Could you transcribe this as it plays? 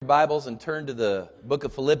Bibles and turn to the book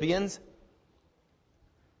of Philippians.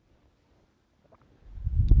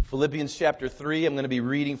 Philippians chapter 3, I'm going to be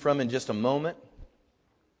reading from in just a moment.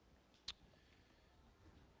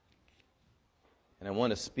 And I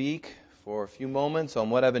want to speak for a few moments on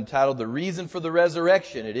what I've entitled The Reason for the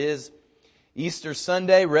Resurrection. It is Easter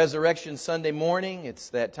Sunday, Resurrection Sunday morning. It's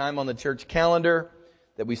that time on the church calendar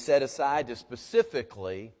that we set aside to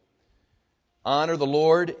specifically honor the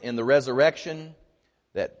Lord in the resurrection,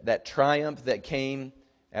 that triumph that came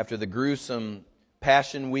after the gruesome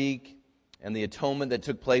Passion Week and the atonement that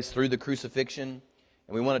took place through the crucifixion.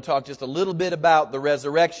 And we want to talk just a little bit about the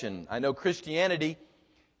resurrection. I know Christianity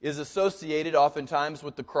is associated oftentimes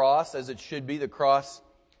with the cross, as it should be. The cross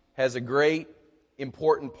has a great,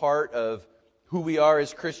 important part of who we are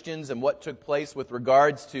as Christians and what took place with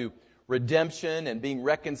regards to redemption and being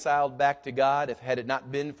reconciled back to God. If had it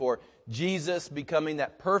not been for Jesus becoming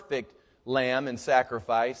that perfect lamb and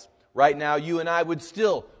sacrifice, right now you and I would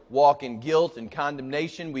still walk in guilt and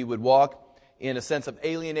condemnation. We would walk in a sense of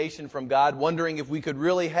alienation from God, wondering if we could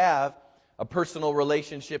really have a personal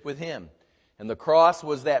relationship with Him. And the cross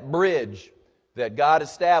was that bridge that God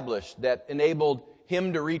established that enabled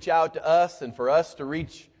Him to reach out to us and for us to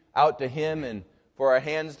reach out to Him and for our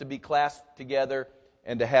hands to be clasped together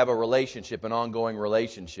and to have a relationship, an ongoing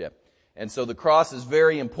relationship. And so the cross is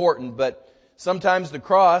very important, but sometimes the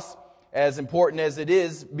cross, as important as it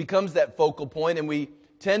is, becomes that focal point, and we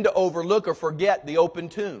tend to overlook or forget the open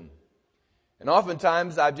tomb. And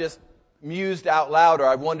oftentimes I've just mused out loud, or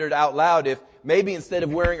I've wondered out loud if maybe instead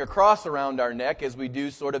of wearing a cross around our neck, as we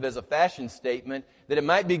do sort of as a fashion statement, that it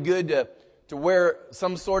might be good to wear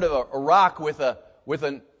some sort of a rock with a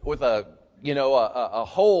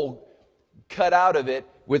hole cut out of it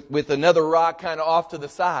with another rock kind of off to the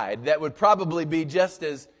side. That would probably be just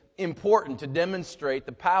as important to demonstrate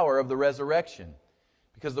the power of the resurrection.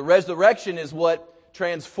 Because the resurrection is what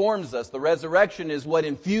transforms us. The resurrection is what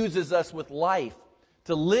infuses us with life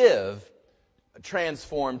to live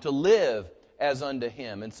transformed, to live as unto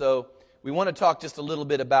Him. And so we want to talk just a little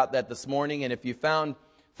bit about that this morning. And if you found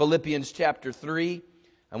Philippians chapter 3,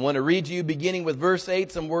 I want to read you, beginning with verse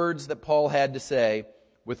 8, some words that Paul had to say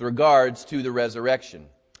with regards to the resurrection.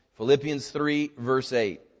 Philippians 3, verse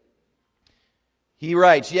 8. He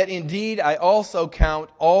writes, "Yet indeed I also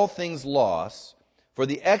count all things loss for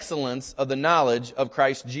the excellence of the knowledge of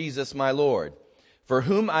Christ Jesus my Lord, for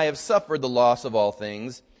whom I have suffered the loss of all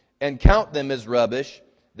things, and count them as rubbish,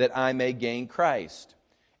 that I may gain Christ,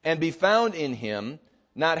 and be found in Him,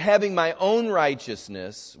 not having my own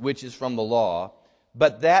righteousness, which is from the law,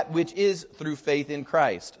 but that which is through faith in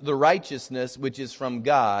Christ, the righteousness which is from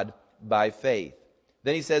God by faith."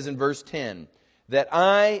 Then he says in verse 10, "that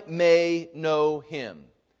I may know Him."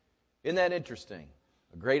 Isn't that interesting?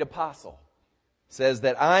 A great apostle says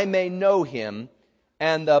that I may know Him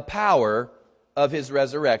and the power of His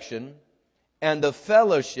resurrection and the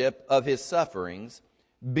fellowship of His sufferings,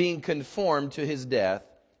 being conformed to His death,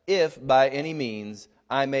 if by any means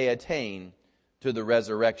I may attain to the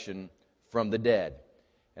resurrection from the dead.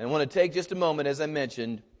 And I want to take just a moment, as I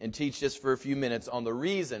mentioned, and teach just for a few minutes on the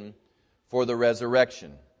reason for the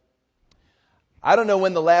resurrection. I don't know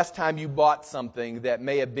when the last time you bought something that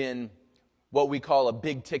may have been what we call a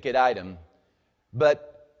big ticket item,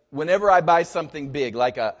 but whenever I buy something big,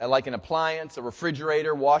 like an appliance, a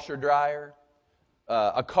refrigerator, washer, dryer,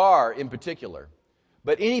 a car in particular,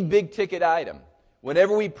 but any big ticket item,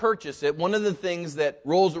 whenever we purchase it, one of the things that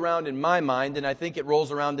rolls around in my mind, and I think it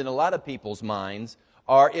rolls around in a lot of people's minds,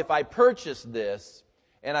 are if I purchase this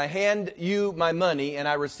and I hand you my money and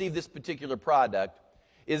I receive this particular product,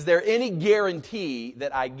 is there any guarantee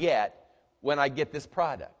that I get when I get this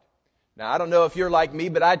product? Now, I don't know if you're like me,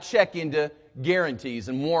 but I check into guarantees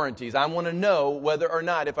and warranties. I want to know whether or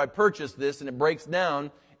not if I purchase this and it breaks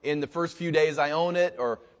down in the first few days I own it,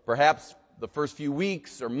 or perhaps the first few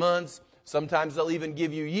weeks or months, sometimes they'll even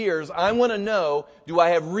give you years. I want to know, do I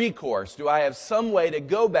have recourse? Do I have some way to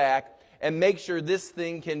go back and make sure this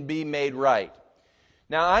thing can be made right?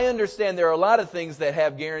 Now, I understand there are a lot of things that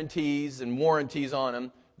have guarantees and warranties on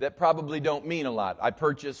them that probably don't mean a lot. I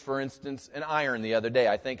purchased, for instance, an iron the other day.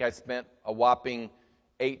 I think I spent a whopping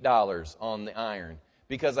 $8 on the iron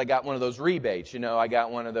because I got one of those rebates. I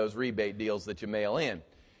got one of those rebate deals that you mail in.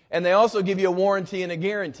 And they also give you a warranty and a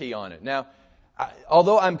guarantee on it. Now,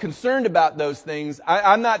 although I'm concerned about those things,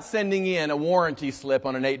 I'm not sending in a warranty slip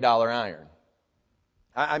on an $8 iron.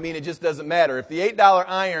 I mean, it just doesn't matter. If the $8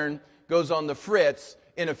 iron goes on the fritz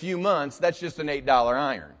in a few months, that's just an $8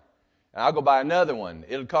 iron. I'll go buy another one.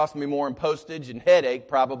 It'll cost me more in postage and headache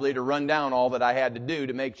probably to run down all that I had to do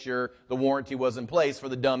to make sure the warranty was in place for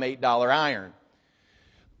the dumb $8 iron.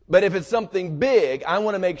 But if it's something big, I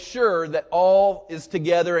want to make sure that all is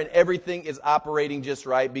together and everything is operating just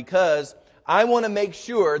right, because I want to make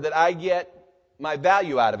sure that I get my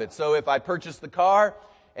value out of it. So if I purchase the car,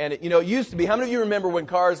 and it used to be, how many of you remember when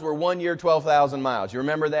cars were 1 year, 12,000 miles? You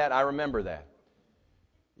remember that? I remember that.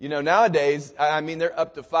 Nowadays, they're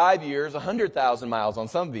up to 5 years, 100,000 miles on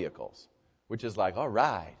some vehicles, which is like, all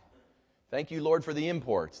right. Thank you, Lord, for the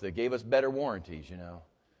imports that gave us better warranties,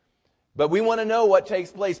 But we want to know what takes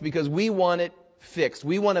place because we want it fixed.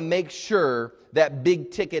 We want to make sure that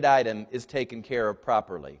big ticket item is taken care of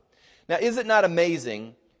properly. Now, is it not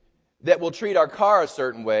amazing that we'll treat our car a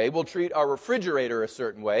certain way, we'll treat our refrigerator a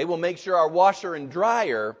certain way, we'll make sure our washer and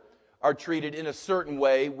dryer are treated in a certain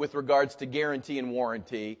way with regards to guarantee and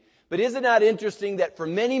warranty. But is it not interesting that for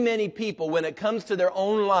many, many people, when it comes to their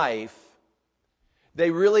own life, they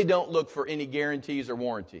really don't look for any guarantees or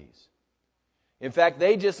warranties? In fact,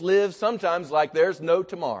 they just live sometimes like there's no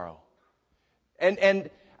tomorrow. And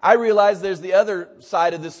I realize there's the other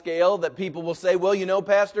side of the scale that people will say, well,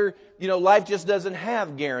 Pastor, life just doesn't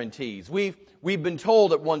have guarantees. We've been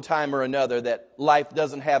told at one time or another that life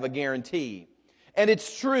doesn't have a guarantee. And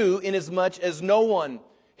it's true inasmuch as no one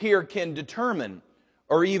here can determine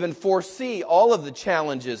or even foresee all of the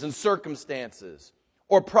challenges and circumstances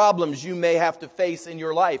or problems you may have to face in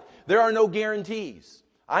your life. There are no guarantees.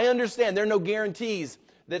 I understand there are no guarantees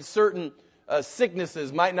that certain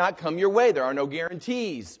sicknesses might not come your way. There are no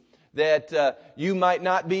guarantees that you might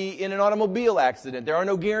not be in an automobile accident. There are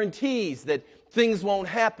no guarantees that things won't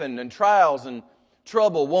happen and trials and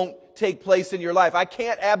trouble won't take place in your life. I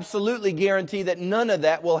can't absolutely guarantee that none of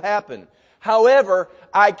that will happen. However,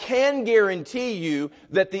 I can guarantee you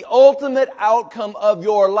that the ultimate outcome of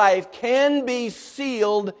your life can be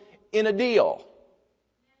sealed in a deal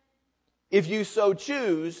if you so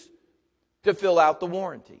choose to fill out the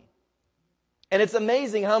warranty. And it's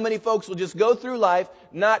amazing how many folks will just go through life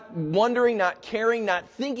not wondering, not caring, not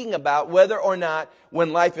thinking about whether or not,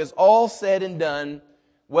 when life is all said and done,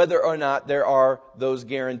 whether or not there are those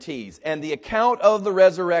guarantees. And the account of the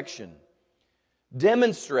resurrection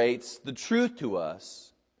demonstrates the truth to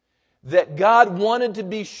us that God wanted to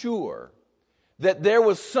be sure that there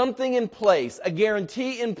was something in place, a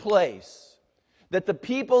guarantee in place, that the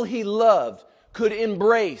people He loved could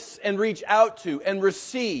embrace and reach out to and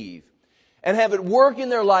receive and have it work in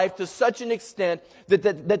their life to such an extent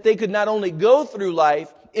that they could not only go through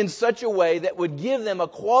life in such a way that would give them a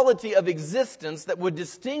quality of existence that would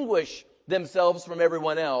distinguish themselves from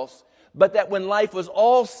everyone else, but that when life was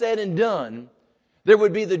all said and done, there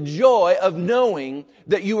would be the joy of knowing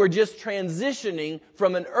that you were just transitioning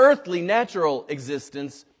from an earthly, natural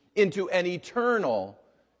existence into an eternal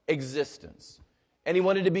existence. And He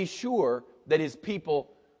wanted to be sure that His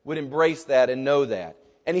people would embrace that and know that.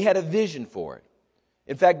 And He had a vision for it.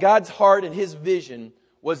 In fact, God's heart and His vision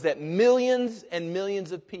was that millions and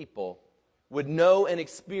millions of people would know and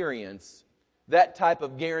experience that type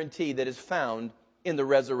of guarantee that is found in the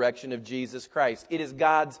resurrection of Jesus Christ. It is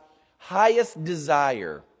God's highest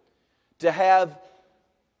desire to have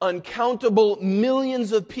uncountable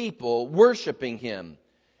millions of people worshiping Him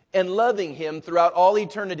and loving Him throughout all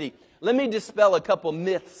eternity. Let me dispel a couple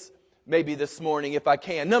myths maybe this morning if I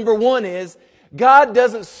can. Number one is, God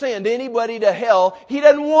doesn't send anybody to hell. He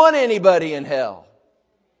doesn't want anybody in hell.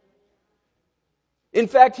 In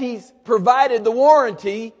fact, He's provided the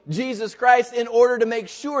warranty, Jesus Christ, in order to make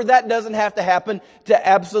sure that doesn't have to happen to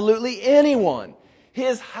absolutely anyone.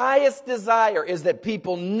 His highest desire is that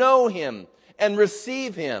people know Him and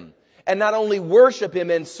receive Him and not only worship Him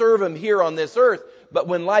and serve Him here on this earth, but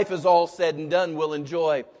when life is all said and done, will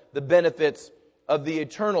enjoy the benefits of the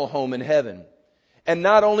eternal home in heaven. And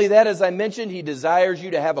not only that, as I mentioned, He desires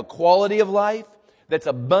you to have a quality of life that's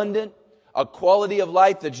abundant, a quality of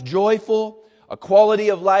life that's joyful, a quality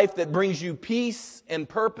of life that brings you peace and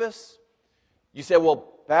purpose. You say, well,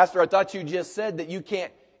 Pastor, I thought you just said that you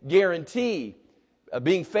can't guarantee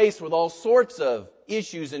being faced with all sorts of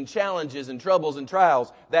issues and challenges and troubles and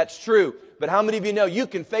trials. That's true. But how many of you know you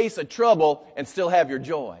can face a trouble and still have your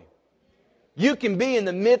joy? You can be in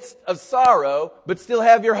the midst of sorrow, but still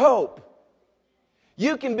have your hope.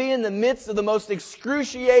 You can be in the midst of the most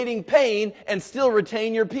excruciating pain and still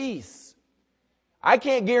retain your peace. I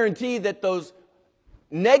can't guarantee that those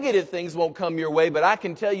negative things won't come your way, but I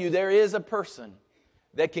can tell you there is a person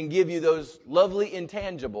that can give you those lovely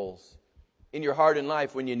intangibles in your heart and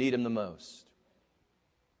life when you need Him the most.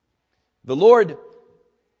 The Lord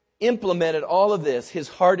implemented all of this, His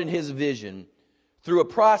heart and His vision, through a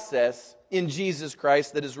process in Jesus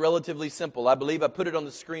Christ that is relatively simple. I believe I put it on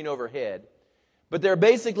the screen overhead. But there are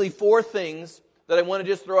basically four things that I want to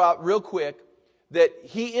just throw out real quick that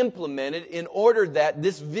He implemented in order that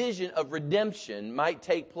this vision of redemption might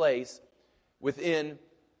take place within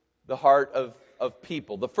the heart of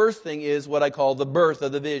people. The first thing is what I call the birth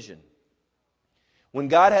of the vision. When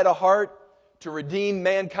God had a heart to redeem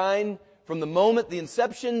mankind from the moment, the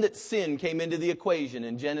inception that sin came into the equation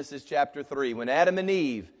in Genesis chapter 3, when Adam and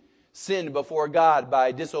Eve sinned before God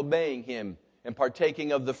by disobeying Him and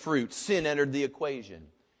partaking of the fruit, sin entered the equation.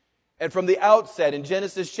 And from the outset, in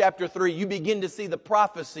Genesis chapter 3, you begin to see the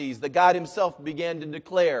prophecies that God Himself began to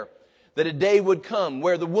declare that a day would come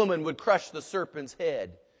where the woman would crush the serpent's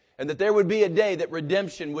head, and that there would be a day that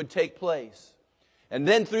redemption would take place. And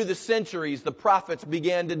then through the centuries, the prophets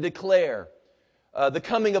began to declare the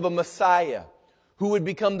coming of a Messiah who would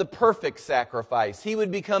become the perfect sacrifice. He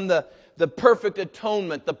would become the perfect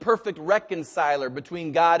atonement, the perfect reconciler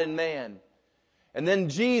between God and man. And then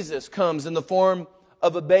Jesus comes in the form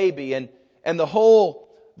of a baby, and the whole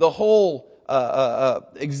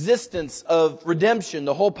existence of redemption,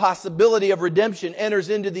 the whole possibility of redemption enters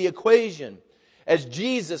into the equation as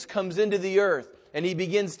Jesus comes into the earth and He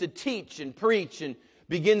begins to teach and preach and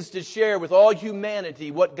begins to share with all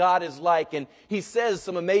humanity what God is like. And He says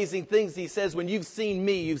some amazing things. He says, when you've seen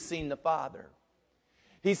me, you've seen the Father.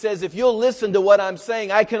 He says, if you'll listen to what I'm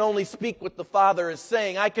saying, I can only speak what the Father is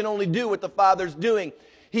saying. I can only do what the Father's doing.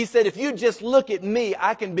 He said, if you just look at me,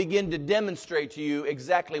 I can begin to demonstrate to you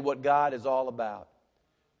exactly what God is all about.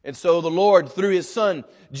 And so the Lord, through His Son,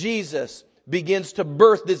 Jesus, begins to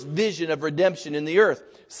birth this vision of redemption in the earth.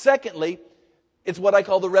 Secondly, it's what I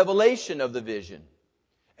call the revelation of the vision.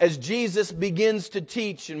 As Jesus begins to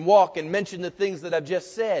teach and walk and mention the things that I've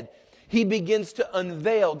just said, He begins to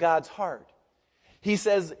unveil God's heart. He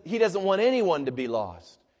says He doesn't want anyone to be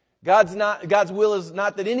lost. God's will is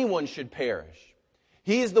not that anyone should perish.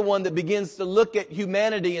 He's the one that begins to look at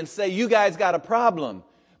humanity and say, you guys got a problem,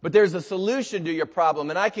 but there's a solution to your problem,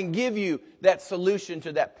 and I can give you that solution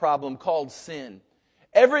to that problem called sin.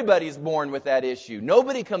 Everybody's born with that issue.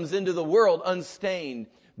 Nobody comes into the world unstained,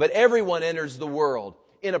 but everyone enters the world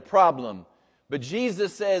in a problem. But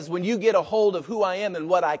Jesus says, when you get a hold of who I am and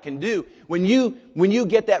what I can do, when you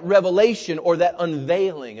get that revelation or that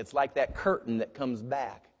unveiling, it's like that curtain that comes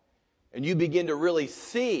back, and you begin to really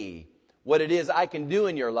see what it is I can do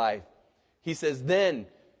in your life. He says, then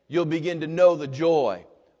you'll begin to know the joy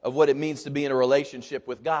of what it means to be in a relationship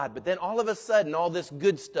with God. But then all of a sudden, all this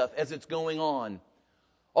good stuff as it's going on,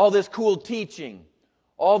 all this cool teaching,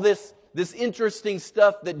 all this interesting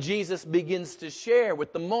stuff that Jesus begins to share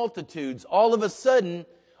with the multitudes, all of a sudden,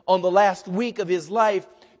 on the last week of His life,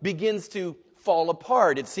 begins to fall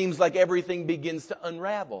apart. It seems like everything begins to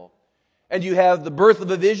unravel. And you have the birth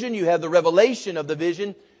of a vision, you have the revelation of the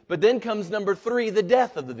vision, but then comes number 3, the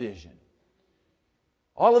death of the vision.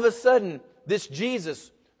 All of a sudden, this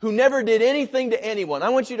Jesus, who never did anything to anyone, I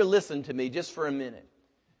want you to listen to me just for a minute.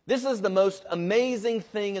 This is the most amazing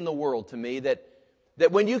thing in the world to me, that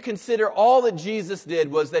when you consider all that Jesus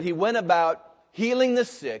did was that He went about healing the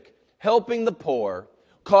sick, helping the poor,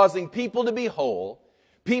 causing people to be whole,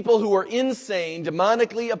 people who were insane,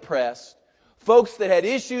 demonically oppressed, folks that had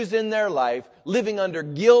issues in their life, living under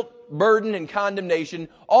guilt, burden, and condemnation.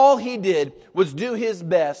 All He did was do His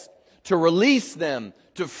best to release them,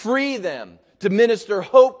 to free them, to minister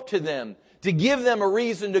hope to them, to give them a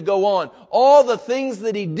reason to go on. All the things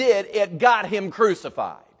that He did, it got Him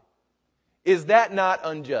crucified. Is that not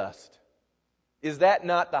unjust? Is that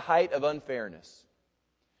not the height of unfairness?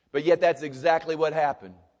 But yet that's exactly what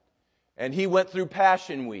happened. And He went through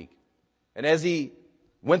Passion Week. And as He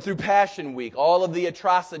went through Passion Week, all of the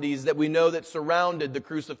atrocities that we know that surrounded the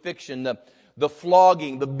crucifixion, the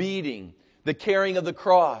flogging, the beating, the carrying of the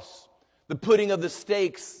cross, the putting of the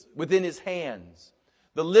stakes within His hands,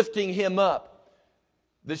 the lifting Him up,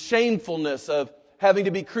 the shamefulness of having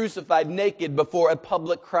to be crucified naked before a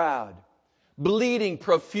public crowd, bleeding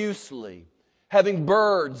profusely, having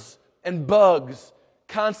birds and bugs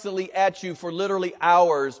constantly at you for literally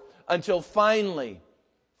hours until finally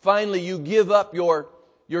you give up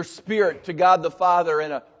your spirit to God the Father,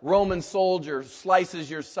 and a Roman soldier slices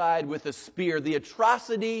your side with a spear. The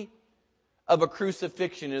atrocity of a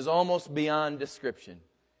crucifixion is almost beyond description.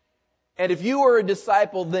 And if you were a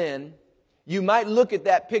disciple then, you might look at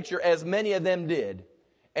that picture, as many of them did,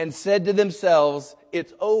 and said to themselves,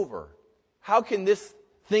 it's over. How can this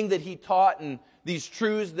thing that He taught and these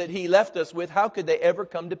truths that He left us with, how could they ever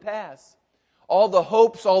come to pass? All the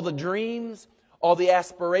hopes, all the dreams, all the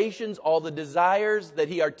aspirations, all the desires that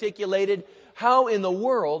He articulated, how in the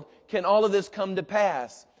world can all of this come to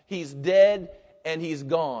pass? He's dead and He's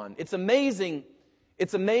gone. It's amazing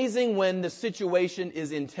when the situation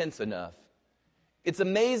is intense enough. It's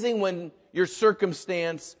amazing when your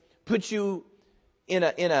circumstance puts you in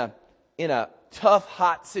a tough,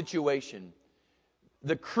 hot situation.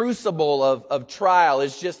 The crucible of trial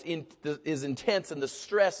is intense, and the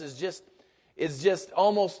stress is just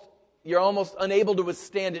almost, you're almost unable to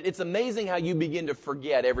withstand it. It's amazing how you begin to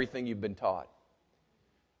forget everything you've been taught.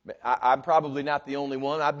 I'm probably not the only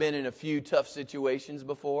one. I've been in a few tough situations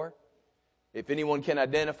before. If anyone can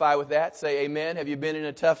identify with that, say amen. Have you been in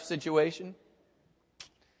a tough situation?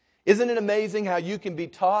 Isn't it amazing how you can be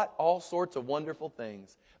taught all sorts of wonderful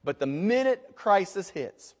things, but the minute crisis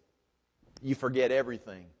hits, you forget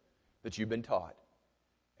everything that you've been taught.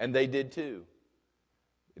 And they did too.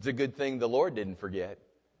 It's a good thing the Lord didn't forget.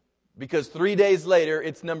 Because 3 days later,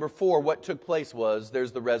 it's number 4, what took place was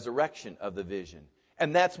there's the resurrection of the vision.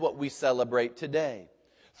 And that's what we celebrate today.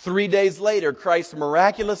 3 days later, Christ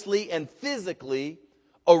miraculously and physically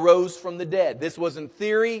arose from the dead. This wasn't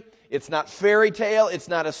theory. It's not fairy tale. It's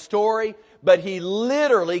not a story. But He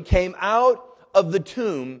literally came out of the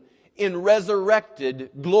tomb in resurrected,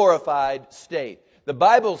 glorified state. The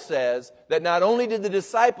Bible says that not only did the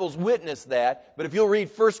disciples witness that, but if you'll read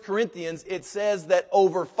 1 Corinthians, it says that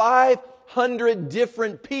over 500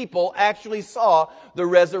 different people actually saw the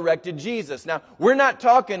resurrected Jesus. Now, we're not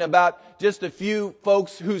talking about just a few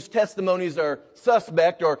folks whose testimonies are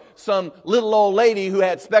suspect or some little old lady who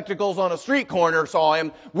had spectacles on a street corner saw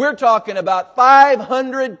Him. We're talking about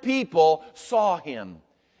 500 people saw Him.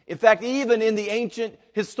 In fact, even in the ancient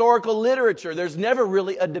historical literature, there's never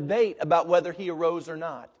really a debate about whether He arose or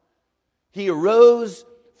not. He arose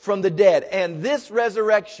from the dead. And this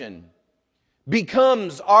resurrection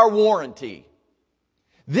becomes our warranty.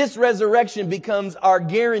 This resurrection becomes our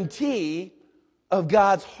guarantee of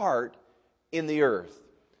God's heart in the earth.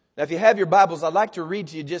 Now, if you have your Bibles, I'd like to read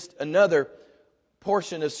to you just another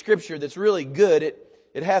portion of Scripture that's really good.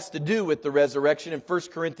 It has to do with the resurrection in 1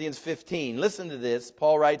 Corinthians 15. Listen to this.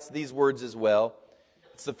 Paul writes these words as well.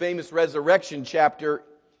 It's the famous resurrection chapter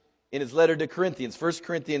in his letter to Corinthians. 1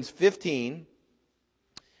 Corinthians 15,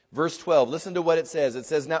 verse 12. Listen to what it says. It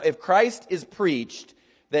says, "Now if Christ is preached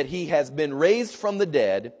that He has been raised from the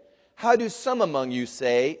dead, how do some among you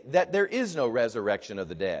say that there is no resurrection of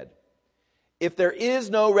the dead? If there is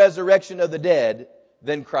no resurrection of the dead,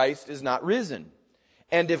 then Christ is not risen.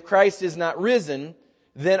 And if Christ is not risen,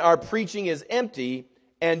 then our preaching is empty,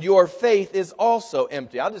 and your faith is also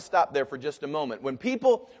empty." I'll just stop there for just a moment. When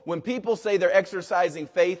people say they're exercising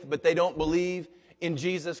faith, but they don't believe in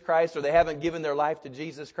Jesus Christ, or they haven't given their life to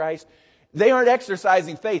Jesus Christ, they aren't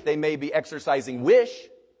exercising faith. They may be exercising wish.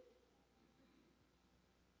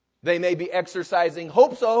 They may be exercising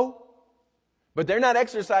hope so, but they're not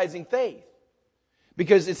exercising faith.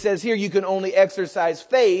 Because it says here you can only exercise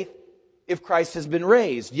faith if Christ has been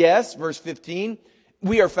raised. Yes, verse 15,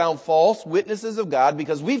 we are found false witnesses of God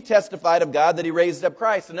because we've testified of God that He raised up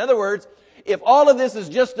Christ. In other words, if all of this is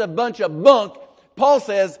just a bunch of bunk, Paul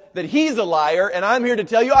says that he's a liar, and I'm here to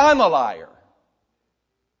tell you I'm a liar.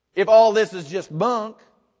 If all this is just bunk,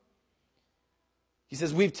 he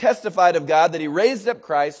says we've testified of God that He raised up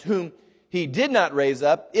Christ, whom He did not raise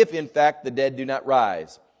up, if in fact the dead do not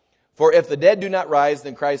rise. For if the dead do not rise,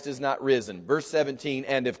 then Christ is not risen. Verse 17,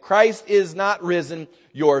 "And if Christ is not risen,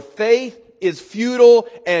 your faith is futile,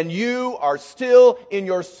 and you are still in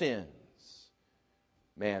your sins."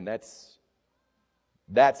 Man, that's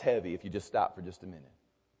heavy if you just stop for just a minute.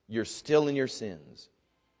 You're still in your sins.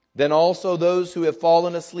 "Then also those who have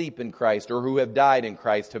fallen asleep in Christ, or who have died in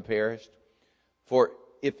Christ, have perished. For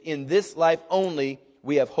if in this life only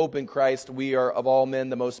we have hope in Christ, we are of all men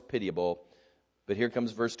the most pitiable." But here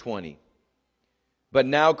comes verse 20. "But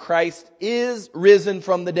now Christ is risen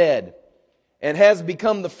from the dead, and has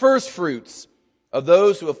become the firstfruits of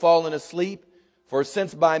those who have fallen asleep. For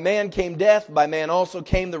since by man came death, by man also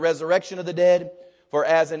came the resurrection of the dead. For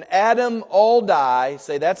as in Adam all die,"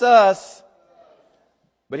 say that's us.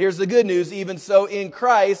 But here's the good news, "even so in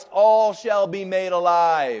Christ all shall be made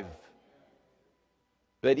alive.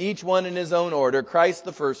 But each one in his own order, Christ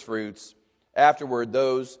the firstfruits, afterward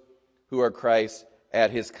those who are Christ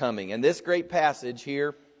at His coming." And this great passage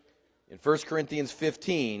here in 1 Corinthians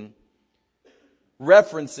 15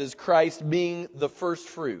 references Christ being the first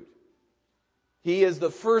fruit. He is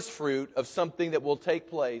the first fruit of something that will take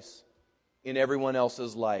place in everyone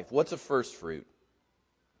else's life. What's a first fruit?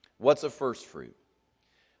 What's a first fruit?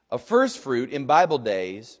 A first fruit in Bible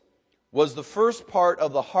days was the first part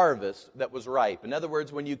of the harvest that was ripe. In other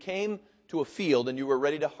words, when you came to a field and you were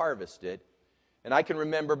ready to harvest it, and I can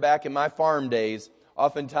remember back in my farm days,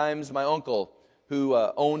 oftentimes my uncle, who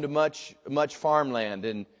owned much farmland,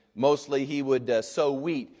 and mostly he would sow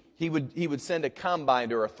wheat. He would send a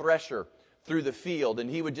combine or a thresher through the field, and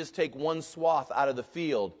he would just take one swath out of the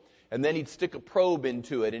field, and then he'd stick a probe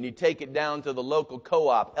into it, and he'd take it down to the local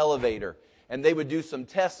co-op elevator, and they would do some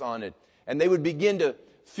tests on it, and they would begin to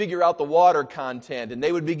figure out the water content, and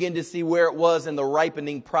they would begin to see where it was in the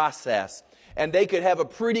ripening process. And they could have a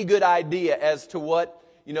pretty good idea as to what,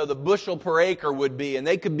 the bushel per acre would be, and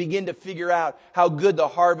they could begin to figure out how good the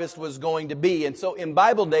harvest was going to be. And so in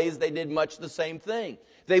Bible days, they did much the same thing.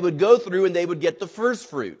 They would go through and they would get the first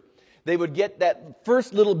fruit. They would get that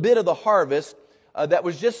first little bit of the harvest that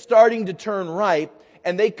was just starting to turn ripe,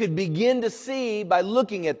 and they could begin to see by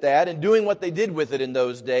looking at that and doing what they did with it in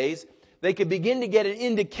those days, they could begin to get an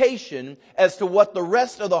indication as to what the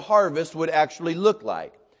rest of the harvest would actually look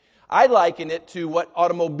like. I liken it to what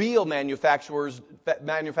automobile manufacturers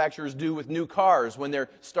do with new cars when they're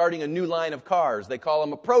starting a new line of cars. They call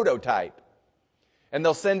them a prototype. And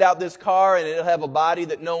they'll send out this car, and it'll have a body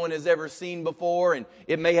that no one has ever seen before, and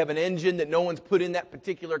it may have an engine that no one's put in that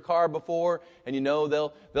particular car before. And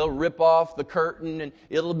they'll rip off the curtain, and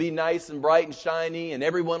it'll be nice and bright and shiny, and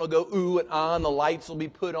everyone will go ooh and ah, and the lights will be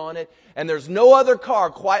put on it. And there's no other car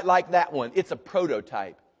quite like that one. It's a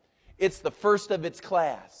prototype. It's the first of its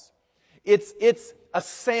class. It's a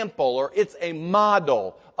sample, or it's a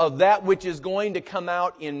model of that which is going to come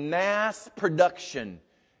out in mass production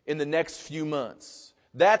in the next few months.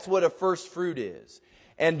 That's what a first fruit is.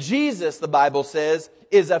 And Jesus, the Bible says,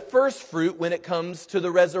 is a first fruit when it comes to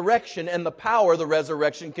the resurrection and the power the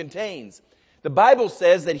resurrection contains. The Bible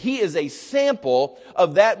says that He is a sample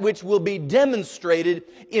of that which will be demonstrated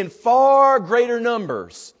in far greater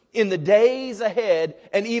numbers in the days ahead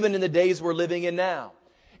and even in the days we're living in now.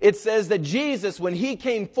 It says that Jesus, when He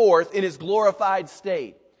came forth in His glorified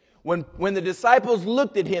state, when the disciples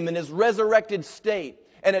looked at Him in His resurrected state,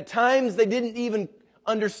 and at times they didn't even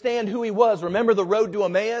understand who He was. Remember the road to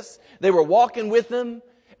Emmaus? They were walking with Him,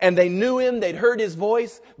 and they knew Him, they'd heard His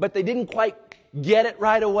voice, but they didn't quite get it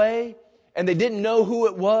right away, and they didn't know who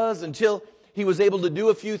it was until He was able to do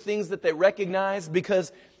a few things that they recognized,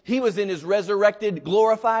 because He was in His resurrected,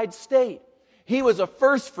 glorified state. He was a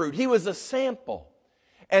first fruit. He was a sample.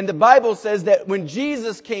 And the Bible says that when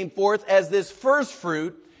Jesus came forth as this first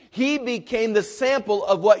fruit, He became the sample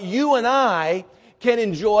of what you and I can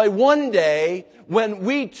enjoy one day when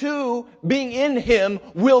we too, being in Him,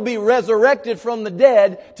 will be resurrected from the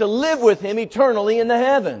dead to live with Him eternally in the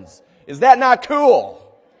heavens. Is that not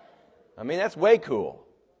cool? I mean, that's way cool.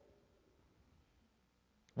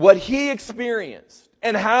 What He experienced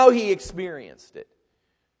and how He experienced it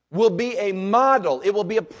will be a model. It will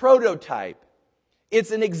be a prototype.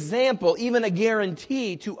 It's an example, even a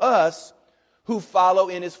guarantee to us who follow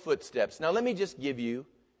in His footsteps. Now let me just give you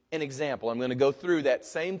an example. I'm going to go through that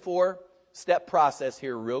same 4-step process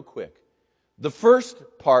here real quick. The first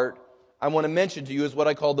part I want to mention to you is what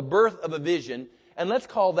I call the birth of a vision, and let's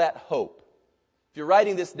call that hope. If you're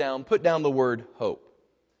writing this down, put down the word hope.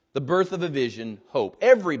 The birth of a vision, hope.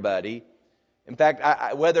 Everybody, in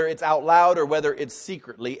fact, whether it's out loud or whether it's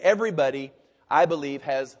secretly, everybody, I believe,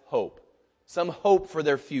 has hope. Some hope for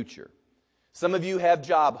their future. Some of you have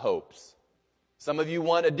job hopes. Some of you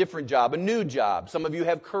want a different job, a new job. Some of you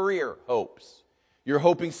have career hopes. You're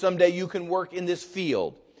hoping someday you can work in this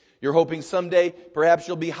field. You're hoping someday perhaps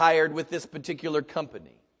you'll be hired with this particular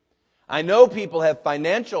company. I know people have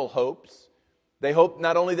financial hopes. They hope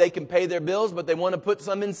not only they can pay their bills, but they want to put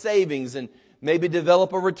some in savings and maybe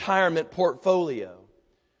develop a retirement portfolio.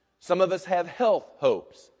 Some of us have health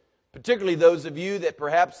hopes, particularly those of you that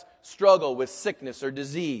perhaps struggle with sickness or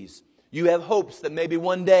disease. You have hopes that maybe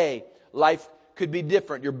one day life could be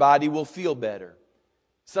different. Your body will feel better.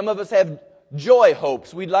 Some of us have joy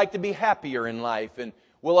hopes. We'd like to be happier in life. And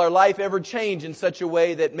will our life ever change in such a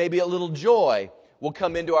way that maybe a little joy will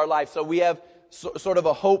come into our life? So we have sort of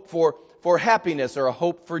a hope for happiness or a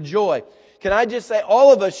hope for joy. Can I just say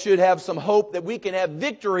all of us should have some hope that we can have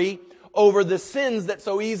victory over the sins that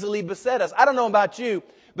so easily beset us. I don't know about you,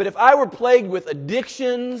 but if I were plagued with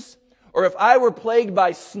addictions, or if I were plagued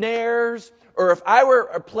by snares, or if I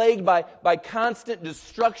were plagued by constant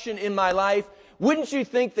destruction in my life, wouldn't you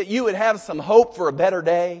think that you would have some hope for a better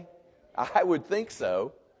day? I would think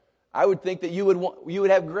so. I would think that you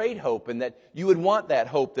would have great hope, and that you would want that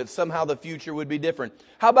hope that somehow the future would be different.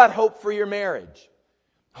 How about hope for your marriage?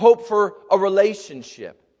 Hope for a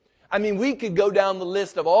relationship? I mean, we could go down the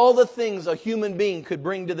list of all the things a human being could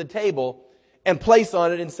bring to the table and place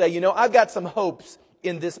on it and say, I've got some hopes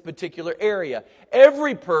in this particular area.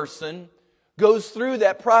 Every person goes through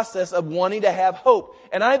that process of wanting to have hope.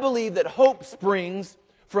 And I believe that hope springs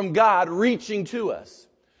from God reaching to us.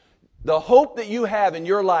 The hope that you have in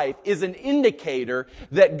your life is an indicator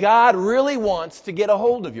that God really wants to get a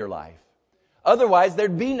hold of your life. Otherwise,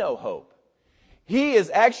 there'd be no hope. He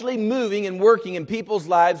is actually moving and working in people's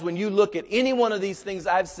lives when you look at any one of these things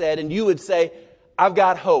I've said and you would say, I've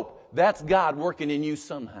got hope. That's God working in you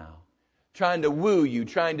somehow. Trying to woo you,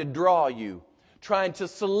 trying to draw you, trying to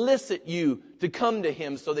solicit you to come to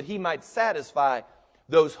Him so that He might satisfy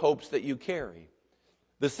those hopes that you carry.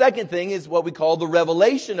 The second thing is what we call the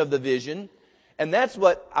revelation of the vision, and that's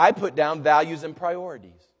what I put down, values and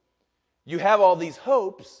priorities. You have all these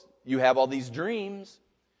hopes, you have all these dreams,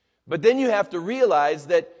 but then you have to realize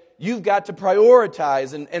that you've got to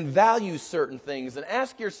prioritize and value certain things and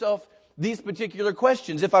ask yourself these particular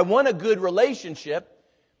questions. If I want a good relationship,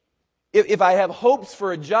 if I have hopes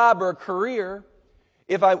for a job or a career,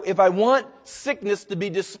 if I want sickness to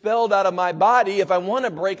be dispelled out of my body, if I want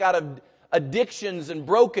to break out of addictions and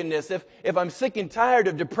brokenness, if I'm sick and tired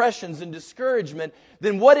of depressions and discouragement,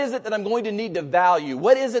 then what is it that I'm going to need to value?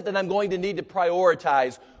 What is it that I'm going to need to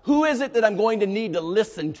prioritize? Who is it that I'm going to need to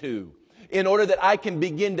listen to in order that I can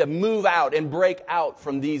begin to move out and break out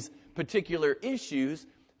from these particular issues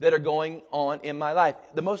that are going on in my life?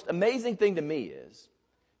 The most amazing thing to me is,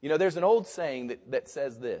 there's an old saying that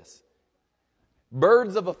says this: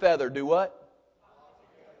 birds of a feather do what?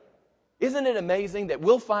 Isn't it amazing that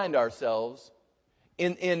we'll find ourselves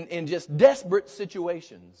in just desperate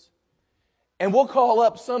situations, and we'll call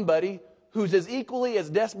up somebody who's as equally as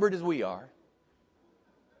desperate as we are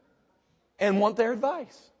and want their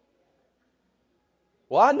advice?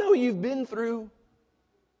 Well, I know you've been through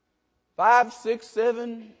 5, 6,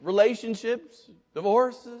 7 relationships,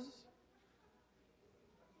 divorces.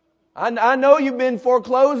 I know you've been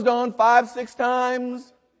foreclosed on 5, 6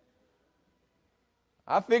 times.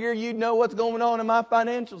 I figure you'd know what's going on in my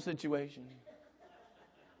financial situation.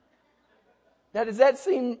 Now, does that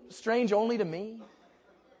seem strange only to me?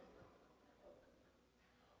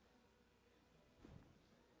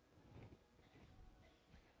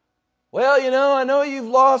 Well, I know you've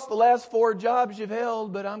lost the last 4 jobs you've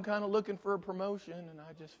held, but I'm kind of looking for a promotion, and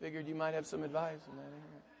I just figured you might have some advice on that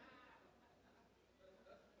area.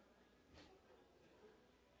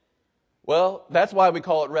 Well, that's why we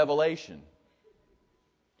call it revelation.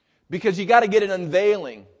 Because you got to get an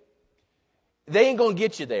unveiling. They ain't going to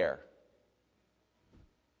get you there.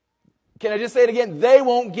 Can I just say it again? They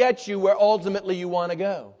won't get you where ultimately you want to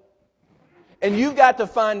go. And you've got to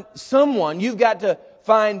find someone, you've got to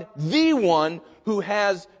find the one who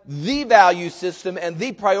has the value system and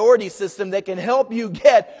the priority system that can help you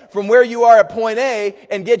get from where you are at point A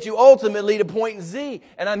and get you ultimately to point Z.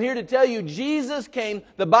 And I'm here to tell you, Jesus came,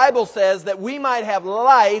 the Bible says, that we might have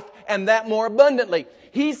life and that more abundantly.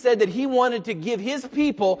 He said that He wanted to give His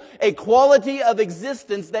people a quality of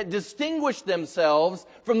existence that distinguished themselves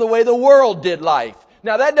from the way the world did life.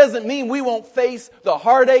 Now, that doesn't mean we won't face the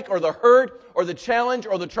heartache or the hurt or the challenge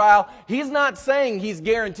or the trial. He's not saying He's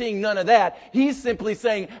guaranteeing none of that. He's simply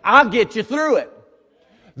saying, I'll get you through it.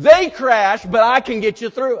 They crash, but I can get you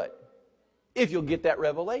through it. If you'll get that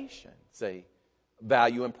revelation, say,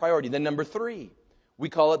 value and priority. Then number 3, we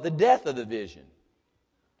call it the death of the vision.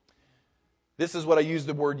 This is what I use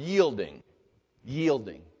the word yielding.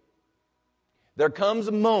 Yielding. There comes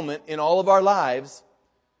a moment in all of our lives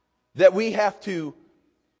that we have to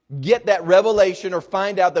get that revelation or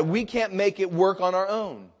find out that we can't make it work on our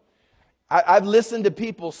own. I've listened to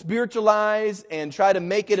people spiritualize and try to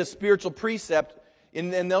make it a spiritual precept,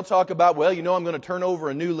 and then they'll talk about, well, I'm going to turn over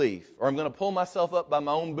a new leaf, or I'm going to pull myself up by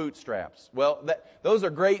my own bootstraps. Well, those are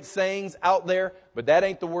great sayings out there, but that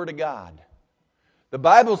ain't the Word of God. The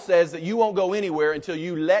Bible says that you won't go anywhere until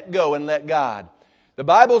you let go and let God. The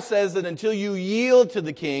Bible says that until you yield to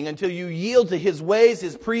the King, until you yield to His ways,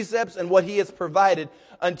 His precepts, and what He has provided,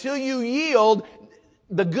 until you yield,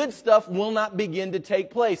 the good stuff will not begin to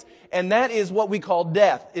take place. And that is what we call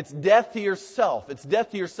death. It's death to yourself. It's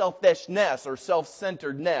death to your selfishness or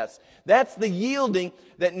self-centeredness. That's the yielding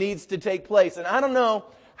that needs to take place. And I don't know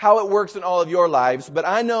how it works in all of your lives, but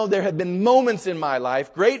I know there have been moments in my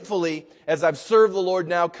life, gratefully, as I've served the Lord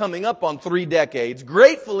now coming up on 3 decades,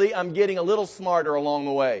 gratefully I'm getting a little smarter along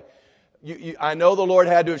the way. I know the Lord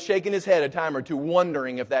had to have shaken His head a time or two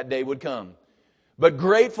wondering if that day would come. But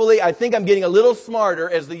gratefully, I think I'm getting a little smarter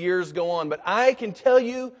as the years go on. But I can tell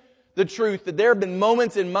you the truth that there have been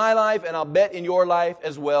moments in my life, and I'll bet in your life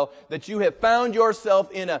as well, that you have found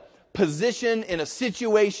yourself in a position, in a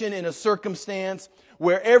situation, in a circumstance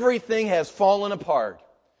where everything has fallen apart.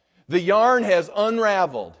 The yarn has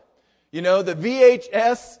unraveled. The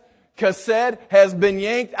VHS cassette has been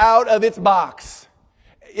yanked out of its box.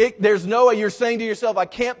 There's no way. You're saying to yourself, I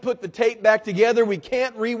can't put the tape back together. We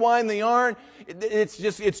can't rewind the yarn.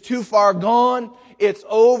 It's too far gone. It's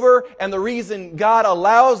over. And the reason God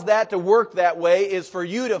allows that to work that way is for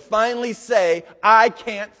you to finally say, I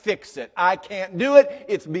can't fix it. I can't do it.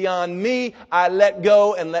 It's beyond me. I let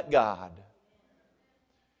go and let God.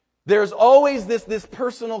 There's always this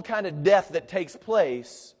personal kind of death that takes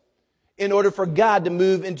place in order for God to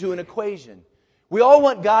move into an equation. We all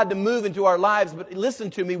want God to move into our lives, but listen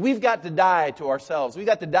to me, we've got to die to ourselves. We've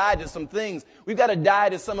got to die to some things. We've got to die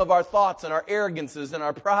to some of our thoughts and our arrogances and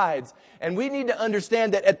our prides. And we need to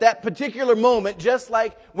understand that at that particular moment, just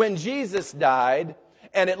like when Jesus died,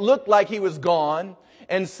 and it looked like He was gone,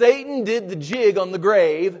 and Satan did the jig on the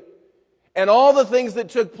grave, and all the things that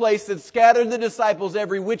took place that scattered the disciples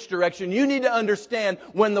every which direction, you need to understand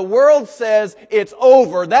when the world says it's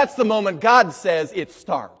over, that's the moment God says it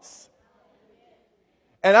starts.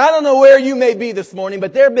 And I don't know where you may be this morning,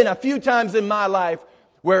 but there have been a few times in my life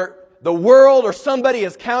where the world or somebody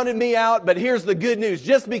has counted me out, but here's the good news.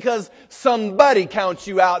 Just because somebody counts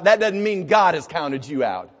you out, that doesn't mean God has counted you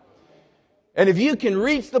out. And if you can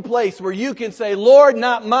reach the place where you can say, Lord,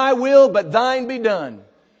 not my will, but thine be done.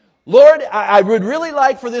 Lord, I would really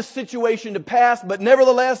like for this situation to pass, but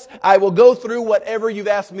nevertheless, I will go through whatever you've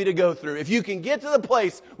asked me to go through. If you can get to the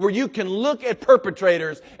place where you can look at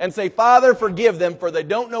perpetrators and say, Father, forgive them, for they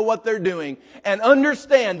don't know what they're doing, and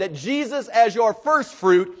understand that Jesus, as your first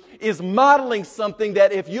fruit, is modeling something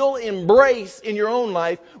that if you'll embrace in your own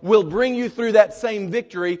life will bring you through that same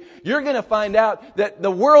victory, you're going to find out that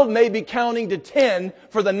the world may be counting to 10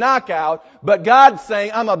 for the knockout, but God's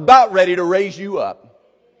saying, I'm about ready to raise you up.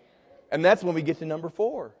 And that's when we get to number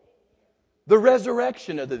 4. The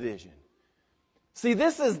resurrection of the vision. See,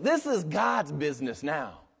 this is God's business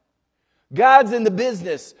now. God's in the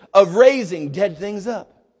business of raising dead things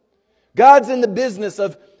up. God's in the business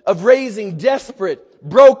of raising desperate,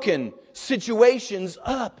 broken situations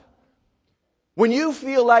up. When you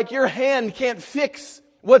feel like your hand can't fix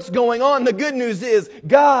what's going on, the good news is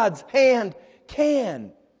God's hand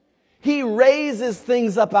can. He raises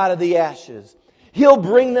things up out of the ashes. He'll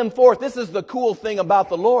bring them forth. This is the cool thing about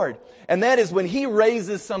the Lord. And that is when He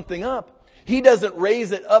raises something up, He doesn't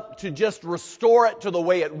raise it up to just restore it to the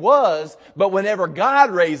way it was. But whenever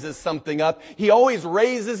God raises something up, He always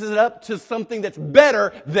raises it up to something that's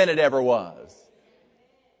better than it ever was.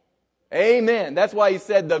 Amen. That's why He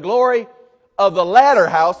said the glory of the latter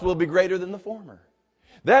house will be greater than the former.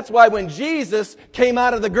 That's why when Jesus came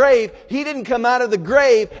out of the grave, He didn't come out of the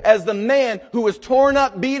grave as the man who was torn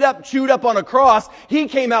up, beat up, chewed up on a cross. He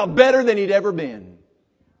came out better than He'd ever been.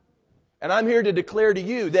 And I'm here to declare to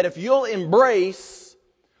you that if you'll embrace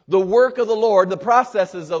the work of the Lord, the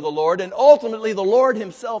processes of the Lord, and ultimately the Lord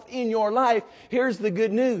Himself in your life, here's the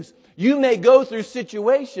good news. You may go through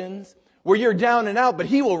situations where you're down and out, but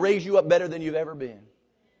He will raise you up better than you've ever been.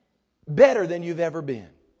 Better than you've ever been.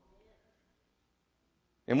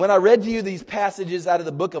 And when I read to you these passages out of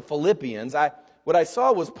the book of Philippians, what I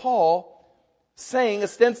saw was Paul saying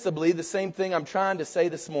ostensibly the same thing I'm trying to say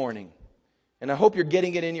this morning. And I hope you're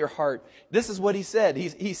getting it in your heart. This is what he said.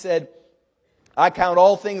 He said, I count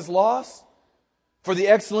all things lost for the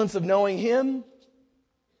excellence of knowing Him.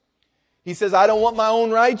 He says, I don't want my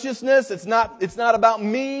own righteousness. It's not about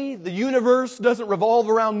me. The universe doesn't revolve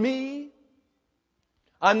around me.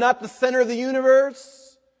 I'm not the center of the universe.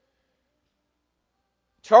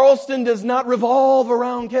 Charleston does not revolve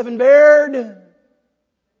around Kevin Baird.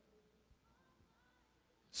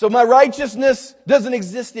 So my righteousness doesn't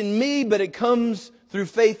exist in me, but it comes through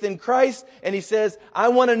faith in Christ. And he says, I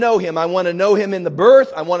want to know Him. I want to know Him in the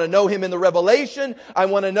birth. I want to know Him in the revelation. I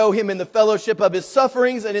want to know Him in the fellowship of His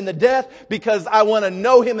sufferings and in the death, because I want to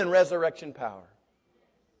know Him in resurrection power.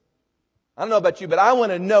 I don't know about you, but I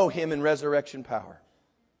want to know Him in resurrection power.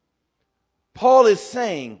 Paul is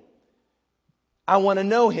saying, I want to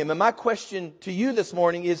know Him. And my question to you this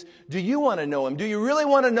morning is, do you want to know Him? Do you really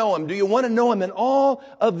want to know Him? Do you want to know Him in all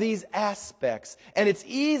of these aspects? And it's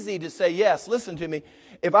easy to say yes. Listen to me.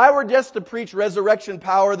 If I were just to preach resurrection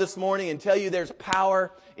power this morning and tell you there's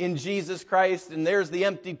power in Jesus Christ and there's the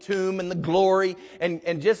empty tomb and the glory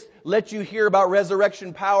and just let you hear about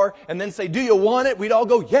resurrection power and then say, do you want it? We'd all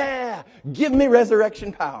go, yeah, give me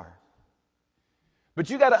resurrection power. But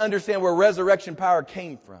you got to understand where resurrection power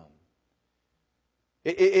came from.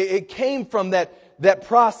 It came from that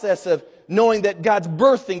process of knowing that God's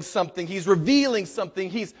birthing something. He's revealing something.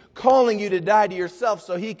 He's calling you to die to yourself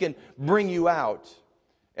so He can bring you out.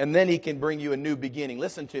 And then He can bring you a new beginning.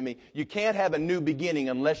 Listen to me. You can't have a new beginning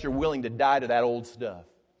unless you're willing to die to that old stuff.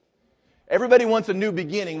 Everybody wants a new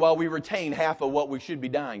beginning while we retain half of what we should be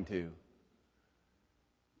dying to.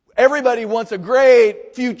 Everybody wants a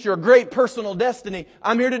great future, great personal destiny.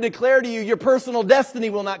 I'm here to declare to you, your personal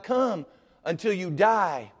destiny will not come until you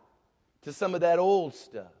die to some of that old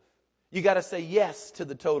stuff. You got to say yes to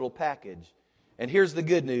the total package. And here's the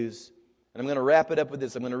good news. And I'm going to wrap it up with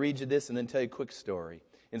this. I'm going to read you this and then tell you a quick story.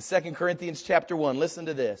 In 2 Corinthians chapter 1, listen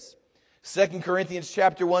to this. 2 Corinthians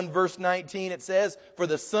chapter 1, verse 19, it says, "For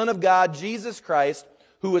the Son of God, Jesus Christ,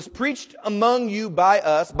 who was preached among you by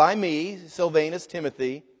us, by me, Silvanus,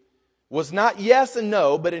 Timothy, was not yes and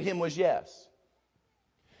no, but in him was yes."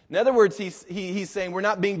 In other words, he's saying we're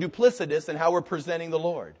not being duplicitous in how we're presenting the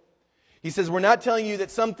Lord. He says we're not telling you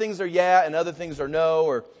that some things are yeah and other things are no,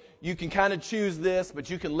 or you can kind of choose this, but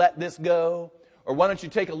you can let this go, or why don't you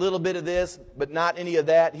take a little bit of this, but not any of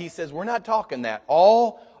that. He says we're not talking that.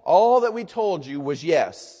 All that we told you was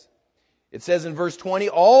yes. It says in verse 20,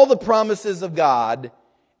 all the promises of God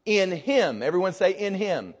in Him. Everyone say in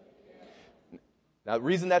Him. Now, the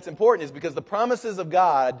reason that's important is because the promises of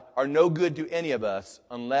God are no good to any of us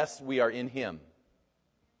unless we are in Him.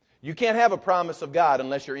 You can't have a promise of God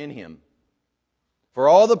unless you're in Him. For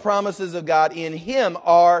all the promises of God in Him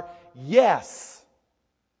are yes.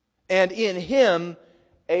 And in Him,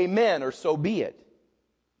 amen, or so be it,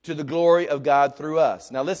 to the glory of God through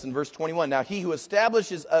us. Now listen, verse 21. Now He who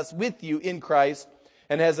establishes us with you in Christ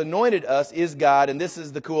and has anointed us is God. And this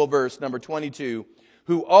is the cool verse, number 22.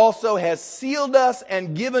 Who also has sealed us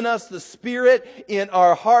and given us the Spirit in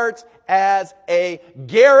our hearts as a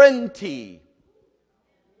guarantee.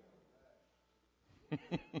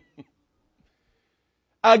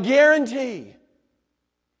 A guarantee.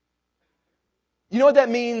 You know what that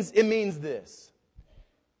means? It means this.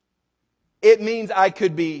 It means I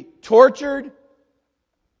could be tortured.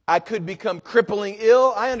 I could become crippling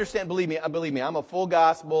ill. I understand, believe me, I'm a full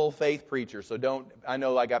gospel faith preacher, so I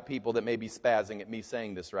know I got people that may be spazzing at me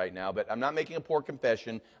saying this right now, but I'm not making a poor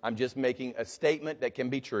confession. I'm just making a statement that can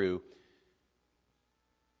be true.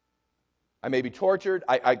 I may be tortured.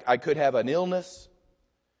 I could have an illness.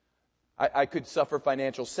 I could suffer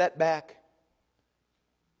financial setback.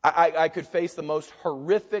 I could face the most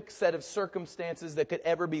horrific set of circumstances that could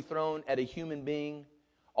ever be thrown at a human being.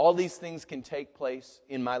 All these things can take place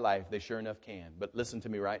in my life. They sure enough can. But listen to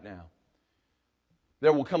me right now.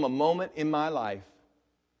 There will come a moment in my life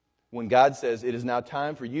when God says, it is now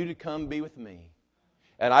time for you to come be with me.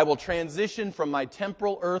 And I will transition from my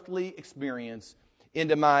temporal earthly experience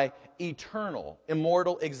into my eternal,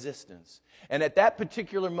 immortal existence. And at that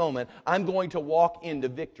particular moment, I'm going to walk into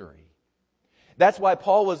victory. That's why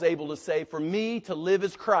Paul was able to say, for me to live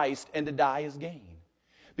is Christ and to die is gain.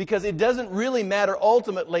 Because it doesn't really matter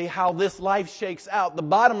ultimately how this life shakes out. The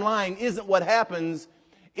bottom line isn't what happens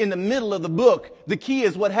in the middle of the book. The key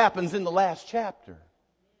is what happens in the last chapter.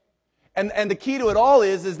 And the key to it all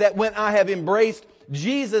is that when I have embraced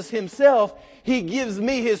Jesus Himself, He gives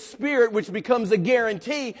me His Spirit, which becomes a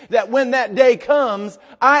guarantee that when that day comes,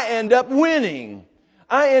 I end up winning.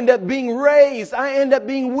 I end up being raised. I end up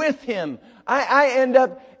being with Him. I end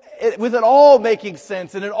up with it all making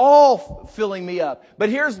sense and it all filling me up. But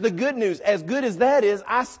here's the good news. As good as that is,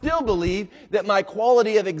 I still believe that my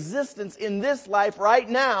quality of existence in this life right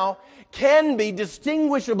now can be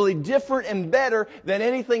distinguishably different and better than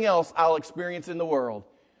anything else I'll experience in the world.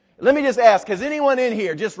 Let me just ask, has anyone in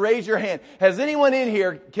here, just raise your hand, has anyone in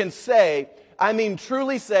here can say,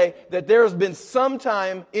 truly say that there has been some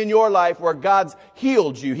time in your life where God's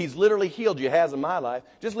healed you. He's literally healed you. Has in my life.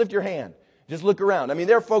 Just lift your hand. Just look around.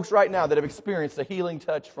 There are folks right now that have experienced a healing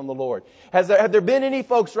touch from the Lord. Have there been any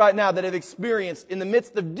folks right now that have experienced, in the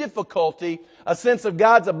midst of difficulty, a sense of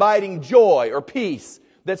God's abiding joy or peace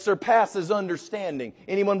that surpasses understanding?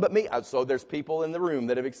 Anyone but me? So there's people in the room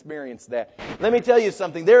that have experienced that. Let me tell you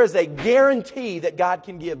something. There is a guarantee that God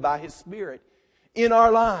can give by His Spirit in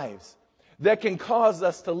our lives that can cause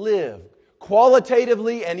us to live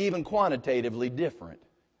qualitatively and even quantitatively different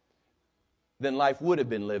than life would have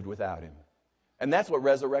been lived without Him. And that's what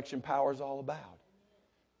resurrection power is all about.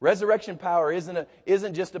 Resurrection power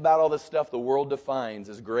isn't just about all the stuff the world defines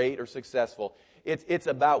as great or successful. It's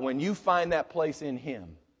about when you find that place in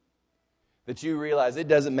Him that you realize it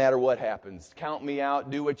doesn't matter what happens. Count me out,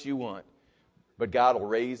 do what you want. But God will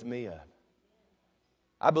raise me up.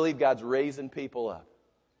 I believe God's raising people up.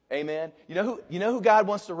 Amen. You know who God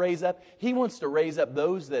wants to raise up? He wants to raise up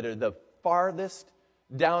those that are the farthest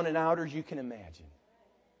down and outers you can imagine.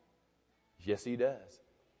 Yes, He does.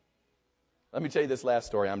 Let me tell you this last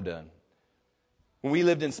story. I'm done. When we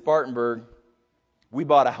lived in Spartanburg, we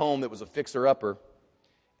bought a home that was a fixer-upper.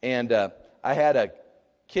 And I had a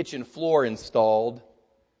kitchen floor installed.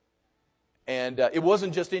 And it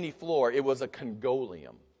wasn't just any floor. It was a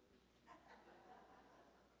Congolium.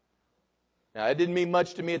 Now, it didn't mean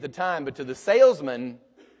much to me at the time, but to the salesman,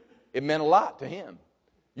 it meant a lot to him.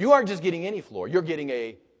 You aren't just getting any floor. You're getting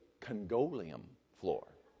a Congoleum floor.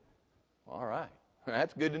 All right.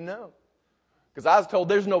 That's good to know. Because I was told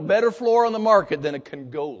there's no better floor on the market than a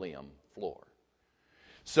Congoleum floor.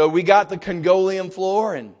 So we got the Congoleum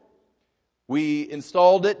floor, and we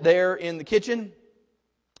installed it there in the kitchen.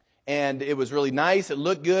 And it was really nice. It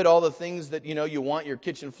looked good. All the things that, you want your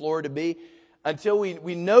kitchen floor to be. Until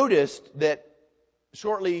we noticed that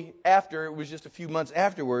shortly after, it was just a few months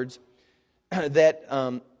afterwards,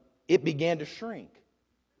 that it began to shrink.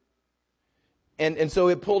 And so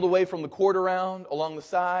it pulled away from the cord around along the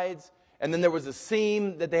sides. And then there was a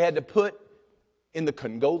seam that they had to put in the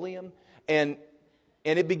Congoleum. And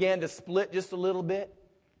it began to split just a little bit.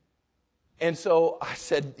 And so I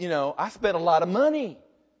said, I spent a lot of money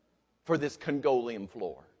for this Congoleum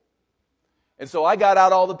floor. And so I got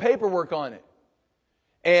out all the paperwork on it.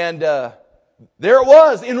 And there it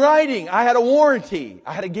was in writing. I had a warranty.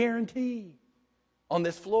 I had a guarantee on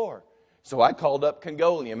this floor. So I called up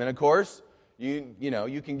Congoleum. And of course, you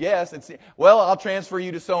can guess. I'll transfer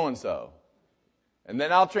you to so-and-so. And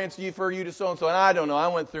then I'll transfer you to so-and-so. And I don't know. I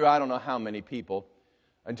went through I don't know how many people.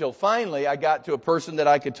 Until finally I got to a person that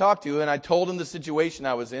I could talk to. And I told him the situation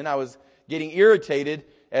I was in. I was getting irritated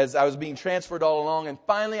as I was being transferred all along. And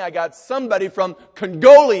finally I got somebody from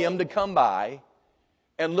Congoleum to come by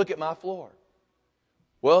and look at my floor.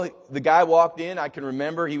 Well, the guy walked in. I can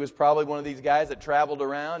remember he was probably one of these guys that traveled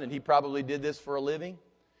around, and he probably did this for a living.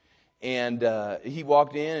 And he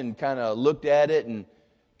walked in and kind of looked at it and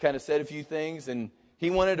kind of said a few things. And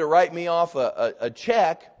he wanted to write me off a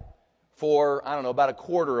check for, I don't know, about a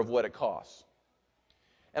quarter of what it costs.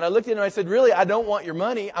 And I looked at him and I said, really, I don't want your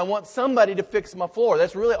money. I want somebody to fix my floor.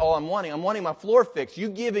 That's really all I'm wanting. I'm wanting my floor fixed. You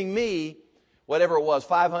giving me, whatever it was,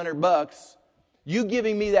 $500, you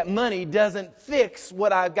giving me that money doesn't fix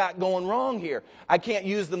what I've got going wrong here. I can't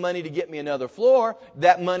use the money to get me another floor.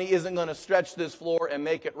 That money isn't going to stretch this floor and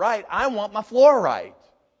make it right. I want my floor right.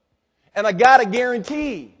 And I got a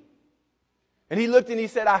guarantee. And he looked and he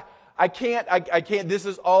said, I can't, this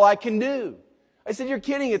is all I can do. I said, you're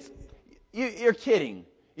kidding. You're kidding.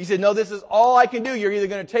 He said, no, this is all I can do. You're either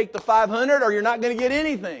going to take the $500 or you're not going to get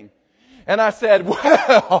anything. And I said,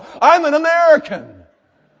 well, I'm an American.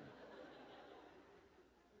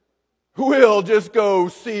 We'll just go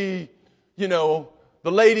see, the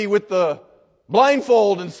lady with the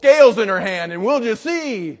blindfold and scales in her hand, and we'll just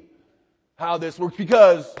see how this works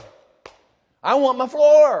because I want my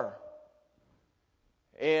floor.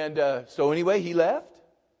 And so anyway, he left,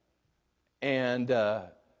 and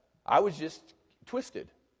I was just twisted.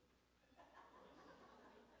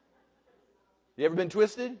 You ever been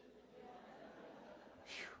twisted?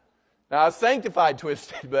 Now, I was sanctified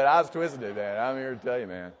twisted, but I was twisted, man. I'm here to tell you,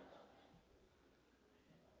 man.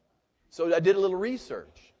 So I did a little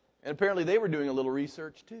research, and apparently they were doing a little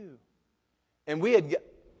research too. And we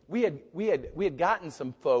had gotten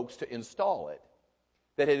some folks to install it,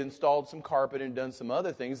 that had installed some carpet and done some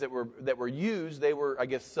other things that were used. They were, I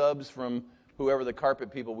guess, subs from whoever the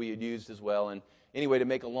carpet people we had used as well. And anyway, to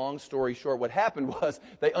make a long story short, what happened was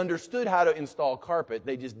they understood how to install carpet.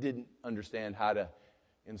 They just didn't understand how to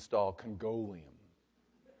install Congoleum.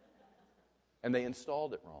 And they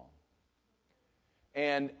installed it wrong.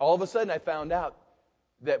 And all of a sudden I found out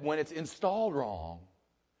that when it's installed wrong,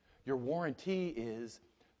 your warranty is,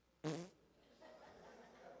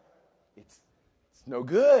 it's no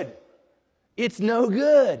good. It's no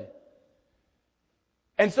good.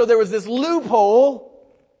 And so there was this loophole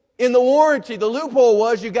in the warranty. The loophole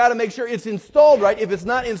was you got to make sure it's installed right. If it's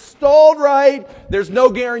not installed right, there's no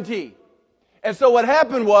guarantee. And so what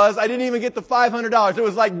happened was I didn't even get the $500. It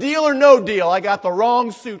was like deal or no deal. I got the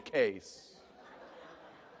wrong suitcase.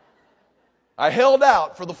 I held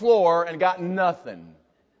out for the floor and got nothing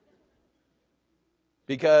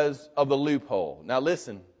because of the loophole. Now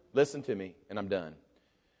listen to me, and I'm done.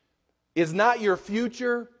 Is not your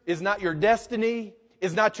future, is not your destiny,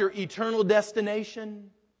 is not your eternal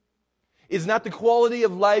destination, is not the quality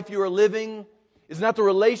of life you are living, is not the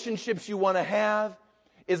relationships you want to have,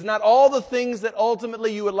 is not all the things that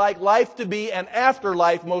ultimately you would like life to be and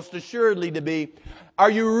afterlife most assuredly to be. Are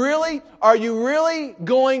you really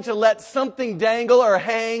going to let something dangle or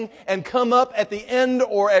hang and come up at the end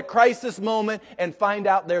or at crisis moment and find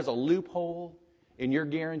out there's a loophole in your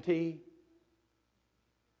guarantee?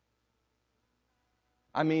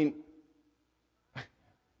 I mean,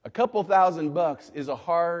 a couple $1,000 is a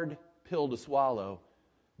hard pill to swallow,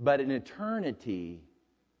 but an eternity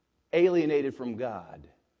alienated from God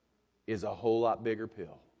is a whole lot bigger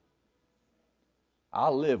pill.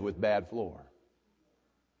 I'll live with bad floor.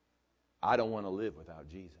 I don't want to live without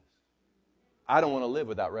Jesus. I don't want to live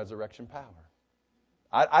without resurrection power.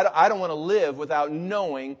 I don't want to live without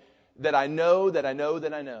knowing that I know that I know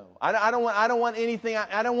that I know. I don't want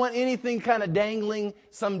anything kind of dangling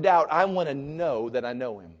some doubt. I want to know that I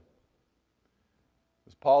know Him. It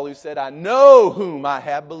was Paul who said, I know whom I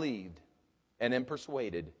have believed and am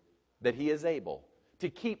persuaded that He is able to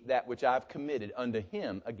keep that which I've committed unto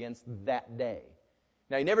Him against that day.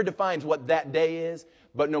 Now, He never defines what that day is,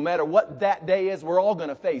 but no matter what that day is, we're all going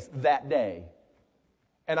to face that day.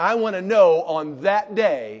 And I want to know on that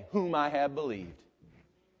day whom I have believed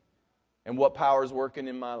and what power is working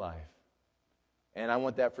in my life. And I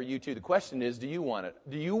want that for you too. The question is, do you want it?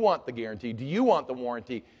 Do you want the guarantee? Do you want the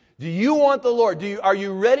warranty? Do you want the Lord? Are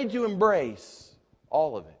you ready to embrace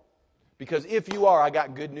all of it? Because if you are, I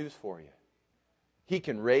got good news for you. He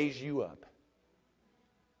can raise you up.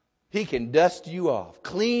 He can dust you off,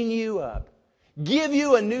 clean you up, give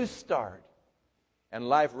you a new start. And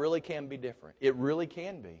life really can be different. It really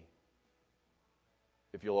can be.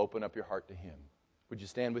 If you'll open up your heart to Him. Would you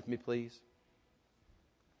stand with me, please?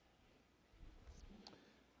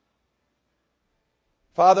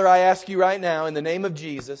 Father, I ask you right now in the name of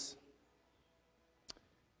Jesus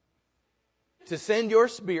to send your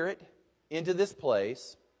Spirit into this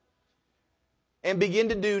place and begin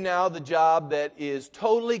to do now the job that is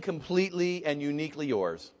totally, completely, and uniquely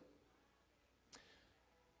yours.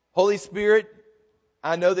 Holy Spirit,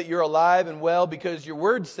 I know that you're alive and well because your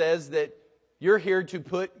word says that you're here to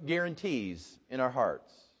put guarantees in our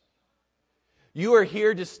hearts. You are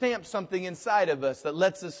here to stamp something inside of us that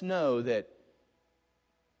lets us know that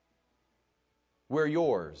we're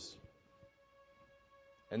yours.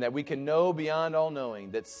 And that we can know beyond all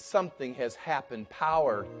knowing that something has happened.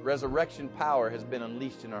 Power, resurrection power has been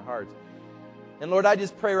unleashed in our hearts. And Lord, I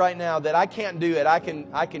just pray right now that I can't do it. I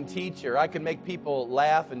can teach, or I can make people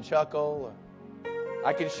laugh and chuckle.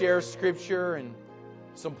 I can share scripture and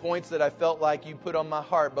some points that I felt like you put on my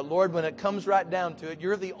heart. But Lord, when it comes right down to it,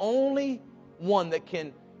 you're the only one that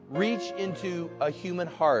can reach into a human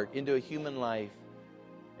heart, into a human life,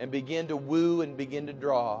 and begin to woo and begin to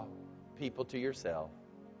draw people to yourself.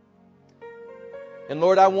 And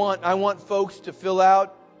Lord, I want folks to fill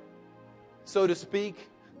out, so to speak,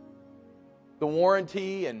 the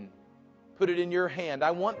warranty and put it in your hand.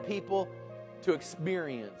 I want people to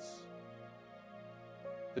experience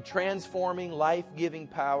the transforming, life-giving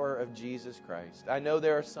power of Jesus Christ. I know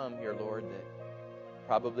there are some here, Lord, that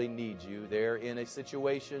probably need you. They're in a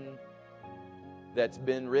situation that's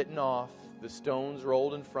been written off, the stones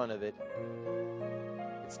rolled in front of it.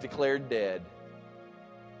 It's declared dead.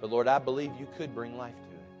 But Lord, I believe you could bring life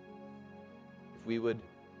to it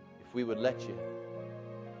if we would let you.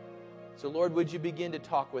 So Lord, would you begin to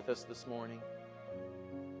talk with us this morning?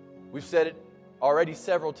 We've said it already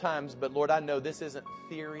several times, but Lord, I know this isn't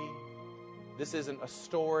theory. This isn't a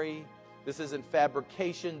story. This isn't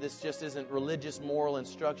fabrication. This just isn't religious moral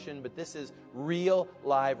instruction, but this is real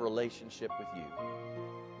live relationship with you.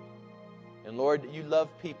 And Lord, you love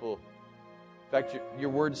people. In fact, your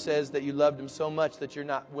word says that you loved them so much that you're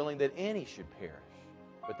not willing that any should perish,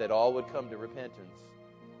 but that all would come to repentance.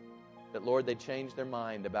 That, Lord, they change their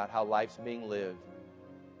mind about how life's being lived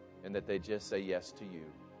and that they just say yes to you.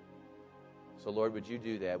 So, Lord, would you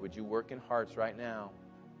do that? Would you work in hearts right now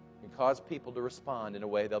and cause people to respond in a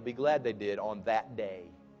way they'll be glad they did on that day?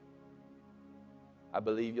 I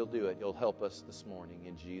believe you'll do it. You'll help us this morning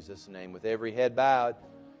in Jesus' name. With every head bowed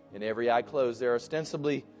and every eye closed, there are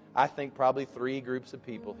ostensibly, I think, probably 3 groups of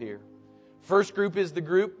people here. First group is the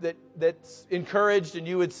group that's encouraged, and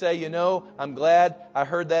you would say, you know, I'm glad I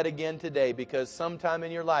heard that again today, because sometime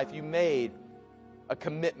in your life you made a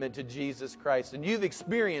commitment to Jesus Christ, and you've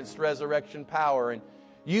experienced resurrection power, and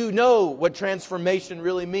you know what transformation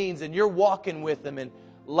really means, and you're walking with Him, and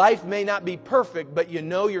life may not be perfect, but you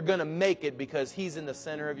know you're going to make it because He's in the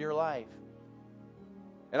center of your life.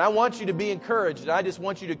 And I want you to be encouraged, and I just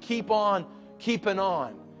want you to keep on keeping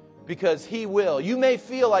on. Because He will. You may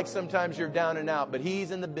feel like sometimes you're down and out, but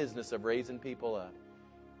He's in the business of raising people up.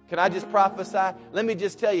 Can I just prophesy? Let me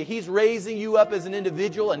just tell you, He's raising you up as an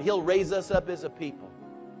individual, and He'll raise us up as a people.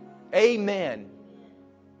 Amen.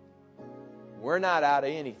 We're not out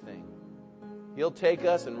of anything. He'll take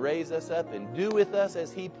us and raise us up and do with us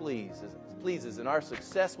as He pleases, and our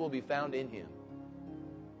success will be found in Him.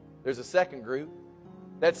 There's a second group.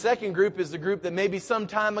 That second group is the group that maybe some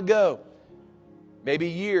time ago, maybe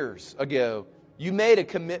years ago, you made a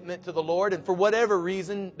commitment to the Lord, and for whatever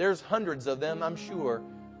reason, there's hundreds of them, I'm sure,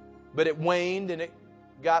 but it waned and it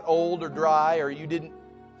got old or dry, or you didn't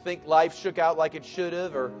think life shook out like it should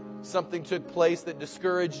have, or something took place that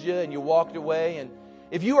discouraged you and you walked away,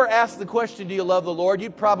 If you were asked the question, do you love the Lord?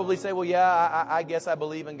 You'd probably say, well, yeah, I guess I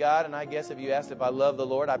believe in God. And I guess if you asked if I love the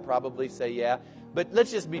Lord, I'd probably say yeah. But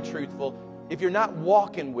let's just be truthful. If you're not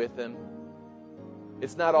walking with Him,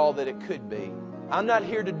 it's not all that it could be. I'm not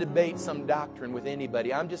here to debate some doctrine with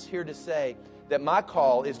anybody. I'm just here to say that my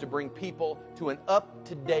call is to bring people to an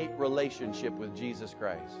up-to-date relationship with Jesus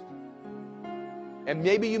Christ. And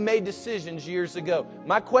maybe you made decisions years ago.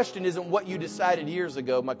 My question isn't what you decided years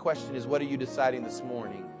ago. My question is, what are you deciding this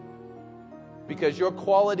morning? Because your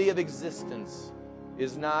quality of existence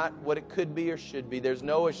is not what it could be or should be. There's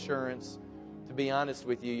no assurance. To be honest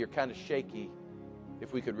with you, you're kind of shaky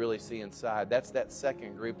if we could really see inside. That's that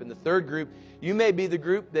second group. And the third group, you may be the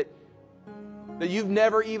group that you've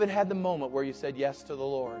never even had the moment where you said yes to the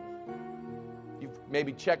Lord. You've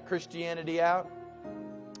maybe checked Christianity out,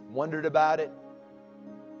 wondered about it,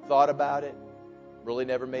 thought about it, really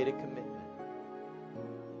never made a commitment.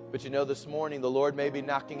 But you know, this morning the Lord may be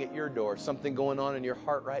knocking at your door. Something going on in your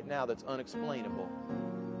heart right now that's unexplainable.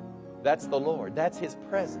 That's the Lord. That's His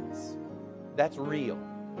presence. That's real.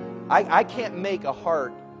 I can't make a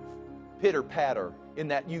heart pitter-patter in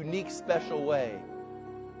that unique, special way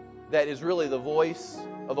that is really the voice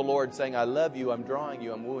of the Lord saying, I love you, I'm drawing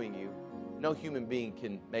you, I'm wooing you. No human being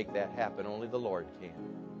can make that happen. Only the Lord can.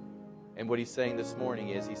 And what He's saying this morning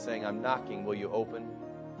is, He's saying, I'm knocking. Will you open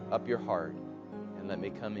up your heart and let me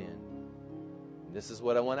come in? And this is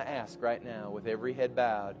what I want to ask right now, with every head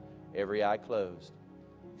bowed, every eye closed.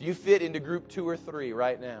 If you fit into group 2 or 3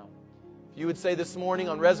 right now, if you would say this morning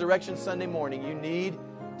on Resurrection Sunday morning, you need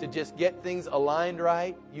to just get things aligned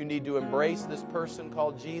right. You need to embrace this person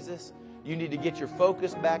called Jesus. You need to get your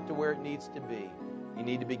focus back to where it needs to be. You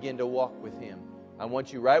need to begin to walk with Him. I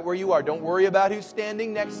want you right where you are. Don't worry about who's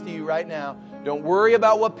standing next to you right now. Don't worry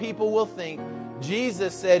about what people will think.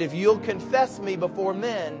 Jesus said, if you'll confess me before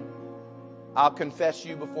men, I'll confess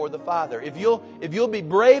you before the Father. If you'll be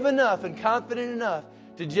brave enough and confident enough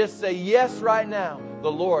to just say yes right now,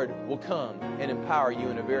 the Lord will come and empower you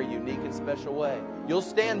in a very unique and special way. You'll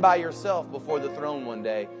stand by yourself before the throne one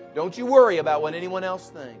day. Don't you worry about what anyone else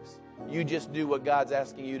thinks. You just do what God's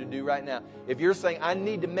asking you to do right now. If you're saying, I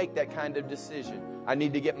need to make that kind of decision, I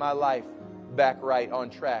need to get my life back right on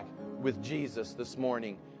track with Jesus this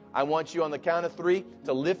morning, I want you on the count of 3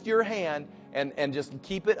 to lift your hand and just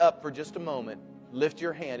keep it up for just a moment. Lift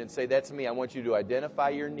your hand and say, that's me. I want you to identify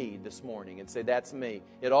your need this morning and say, that's me.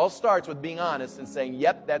 It all starts with being honest and saying,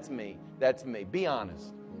 yep, that's me. That's me. Be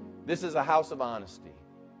honest. This is a house of honesty.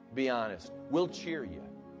 Be honest. We'll cheer you.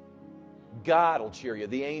 God will cheer you.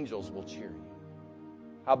 The angels will cheer you.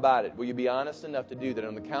 How about it? Will you be honest enough to do that?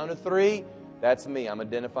 On the count of 3, that's me. I'm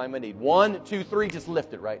identifying my need. 1, 2, 3, just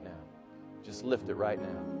lift it right now. Just lift it right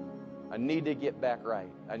now. I need to get back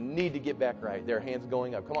right. I need to get back right. There are hands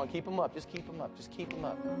going up. Come on, keep them up. Just keep them up. Just keep them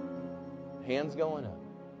up. Hands going up.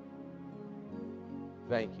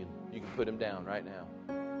 Thank you. You can put them down right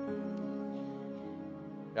now.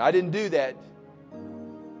 Now, I didn't do that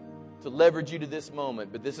to leverage you to this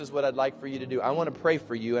moment, but this is what I'd like for you to do. I want to pray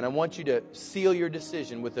for you, and I want you to seal your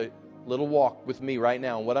decision with a little walk with me right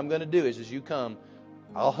now. And what I'm going to do is, as you come,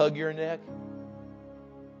 I'll hug your neck,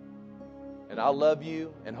 and I'll love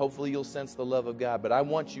you, and hopefully you'll sense the love of God. But I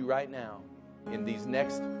want you right now, in these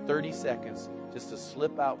next 30 seconds, just to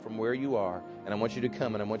slip out from where you are. And I want you to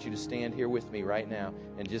come, and I want you to stand here with me right now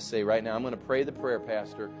and just say, right now, I'm going to pray the prayer,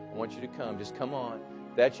 Pastor. I want you to come. Just come on.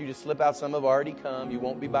 If that's you, just slip out. Some have already come. You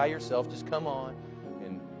won't be by yourself. Just come on.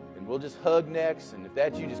 And we'll just hug next. And if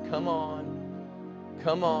that's you, just come on.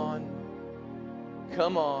 Come on.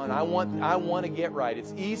 Come on. I want to get right.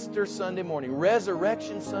 It's Easter Sunday morning.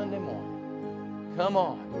 Resurrection Sunday morning. Come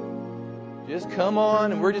on. Just come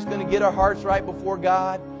on, and we're just going to get our hearts right before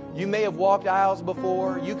God. You may have walked aisles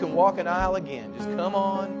before. You can walk an aisle again. Just come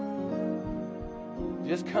on.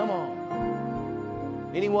 Just come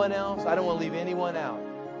on. Anyone else? I don't want to leave anyone out.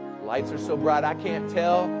 Lights are so bright I can't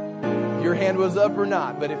tell if your hand was up or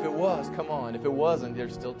not. But if it was, come on. If it wasn't,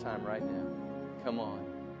 there's still time right now. Come on.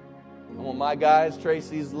 I want my guys,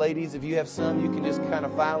 Tracy's, ladies, if you have some, you can just kind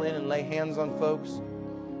of file in and lay hands on folks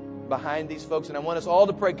behind these folks. And I want us all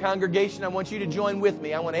to pray. Congregation, I want you to join with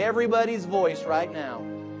me. I want everybody's voice right now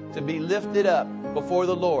to be lifted up before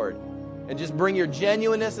the Lord. And just bring your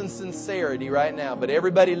genuineness and sincerity right now. But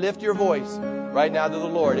everybody lift your voice right now to the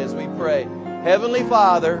Lord as we pray. Heavenly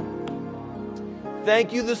Father,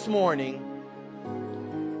 thank you this morning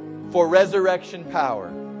for resurrection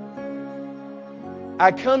power.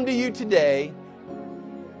 I come to you today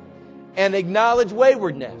and acknowledge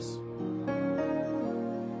waywardness.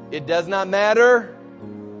 It does not matter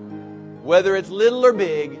whether it's little or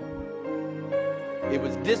big. It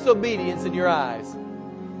was disobedience in your eyes.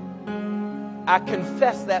 I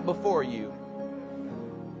confess that before you.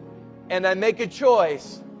 And I make a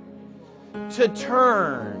choice to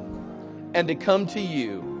turn and to come to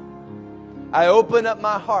you. I open up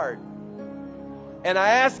my heart and I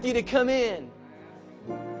ask you to come in.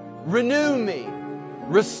 Renew me.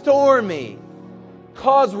 Restore me.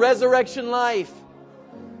 Cause resurrection life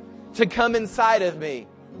to come inside of me.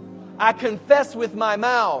 I confess with my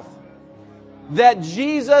mouth that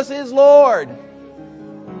Jesus is Lord.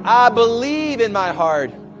 I believe in my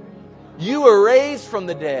heart you were raised from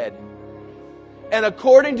the dead. And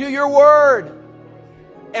according to your word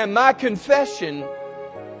and my confession,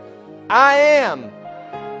 I am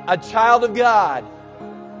a child of God.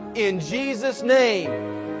 In Jesus'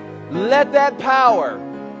 name, let that power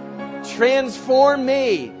transform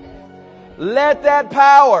me. Let that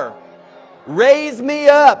power raise me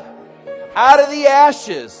up out of the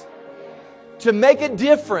ashes to make a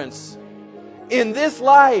difference in this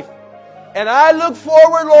life. And I look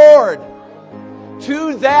forward, Lord,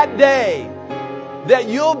 to that day that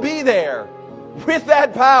you'll be there with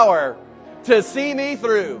that power to see me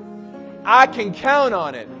through. I can count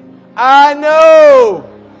on it. I know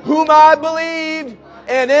whom I believed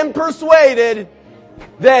and am persuaded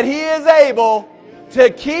that He is able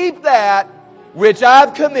to keep that which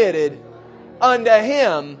I've committed unto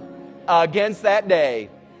Him against that day.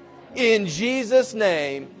 In Jesus'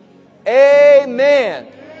 name, amen.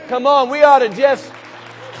 Come on, we ought to just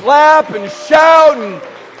clap and shout and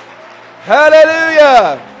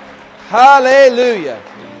hallelujah. Hallelujah.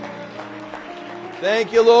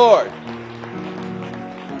 Thank you, Lord.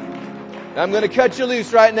 I'm going to cut you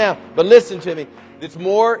loose right now. But listen to me. It's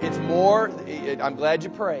more. I'm glad you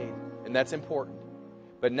prayed, and that's important.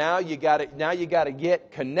 But now you got to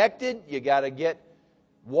get connected. You got to get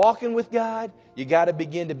walking with God. You got to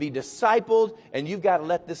begin to be discipled, and you've got to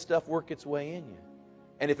let this stuff work its way in you.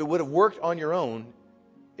 And if it would have worked on your own,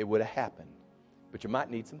 it would have happened. But you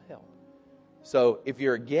might need some help. So if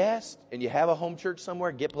you're a guest and you have a home church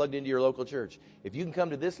somewhere, get plugged into your local church. If you can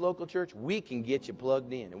come to this local church, we can get you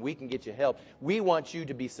plugged in and we can get you help. We want you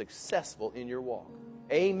to be successful in your walk.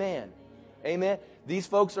 Amen. Amen. These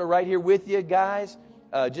folks are right here with you, guys.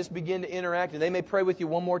 Just begin to interact, and they may pray with you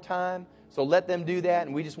one more time. So let them do that,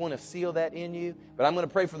 and we just want to seal that in you. But I'm going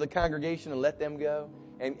to pray for the congregation and let them go.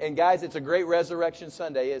 And guys, it's a great Resurrection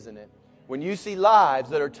Sunday, isn't it? When you see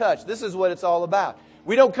lives that are touched, this is what it's all about.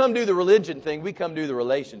 We don't come do the religion thing. We come do the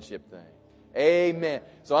relationship thing. Amen.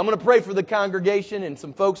 So I'm going to pray for the congregation, and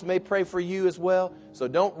some folks may pray for you as well. So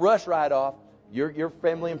don't rush right off. Your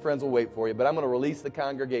family and friends will wait for you. But I'm going to release the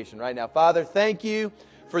congregation right now. Father, thank you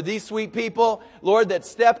for these sweet people, Lord, that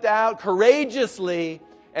stepped out courageously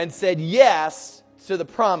and said yes to the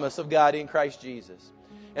promise of God in Christ Jesus.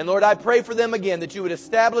 And Lord, I pray for them again that you would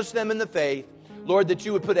establish them in the faith. Lord, that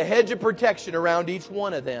you would put a hedge of protection around each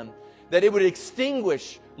one of them. That it would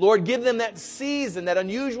extinguish, Lord, give them that season, that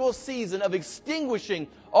unusual season of extinguishing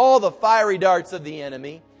all the fiery darts of the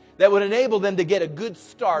enemy that would enable them to get a good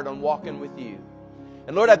start on walking with you.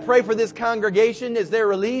 And Lord, I pray for this congregation as they're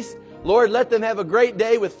released. Lord, let them have a great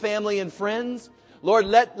day with family and friends. Lord,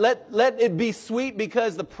 let it be sweet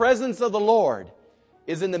because the presence of the Lord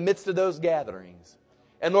is in the midst of those gatherings.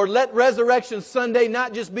 And Lord, let Resurrection Sunday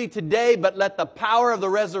not just be today, but let the power of the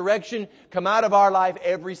resurrection come out of our life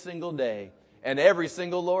every single day and every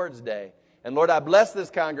single Lord's Day. And Lord, I bless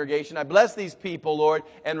this congregation. I bless these people, Lord,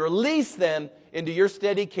 and release them into your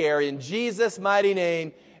steady care. In Jesus' mighty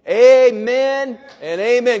name, amen and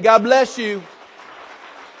amen. God bless you.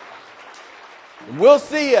 And we'll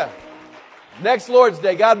see you next Lord's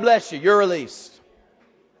Day. God bless you. You're released.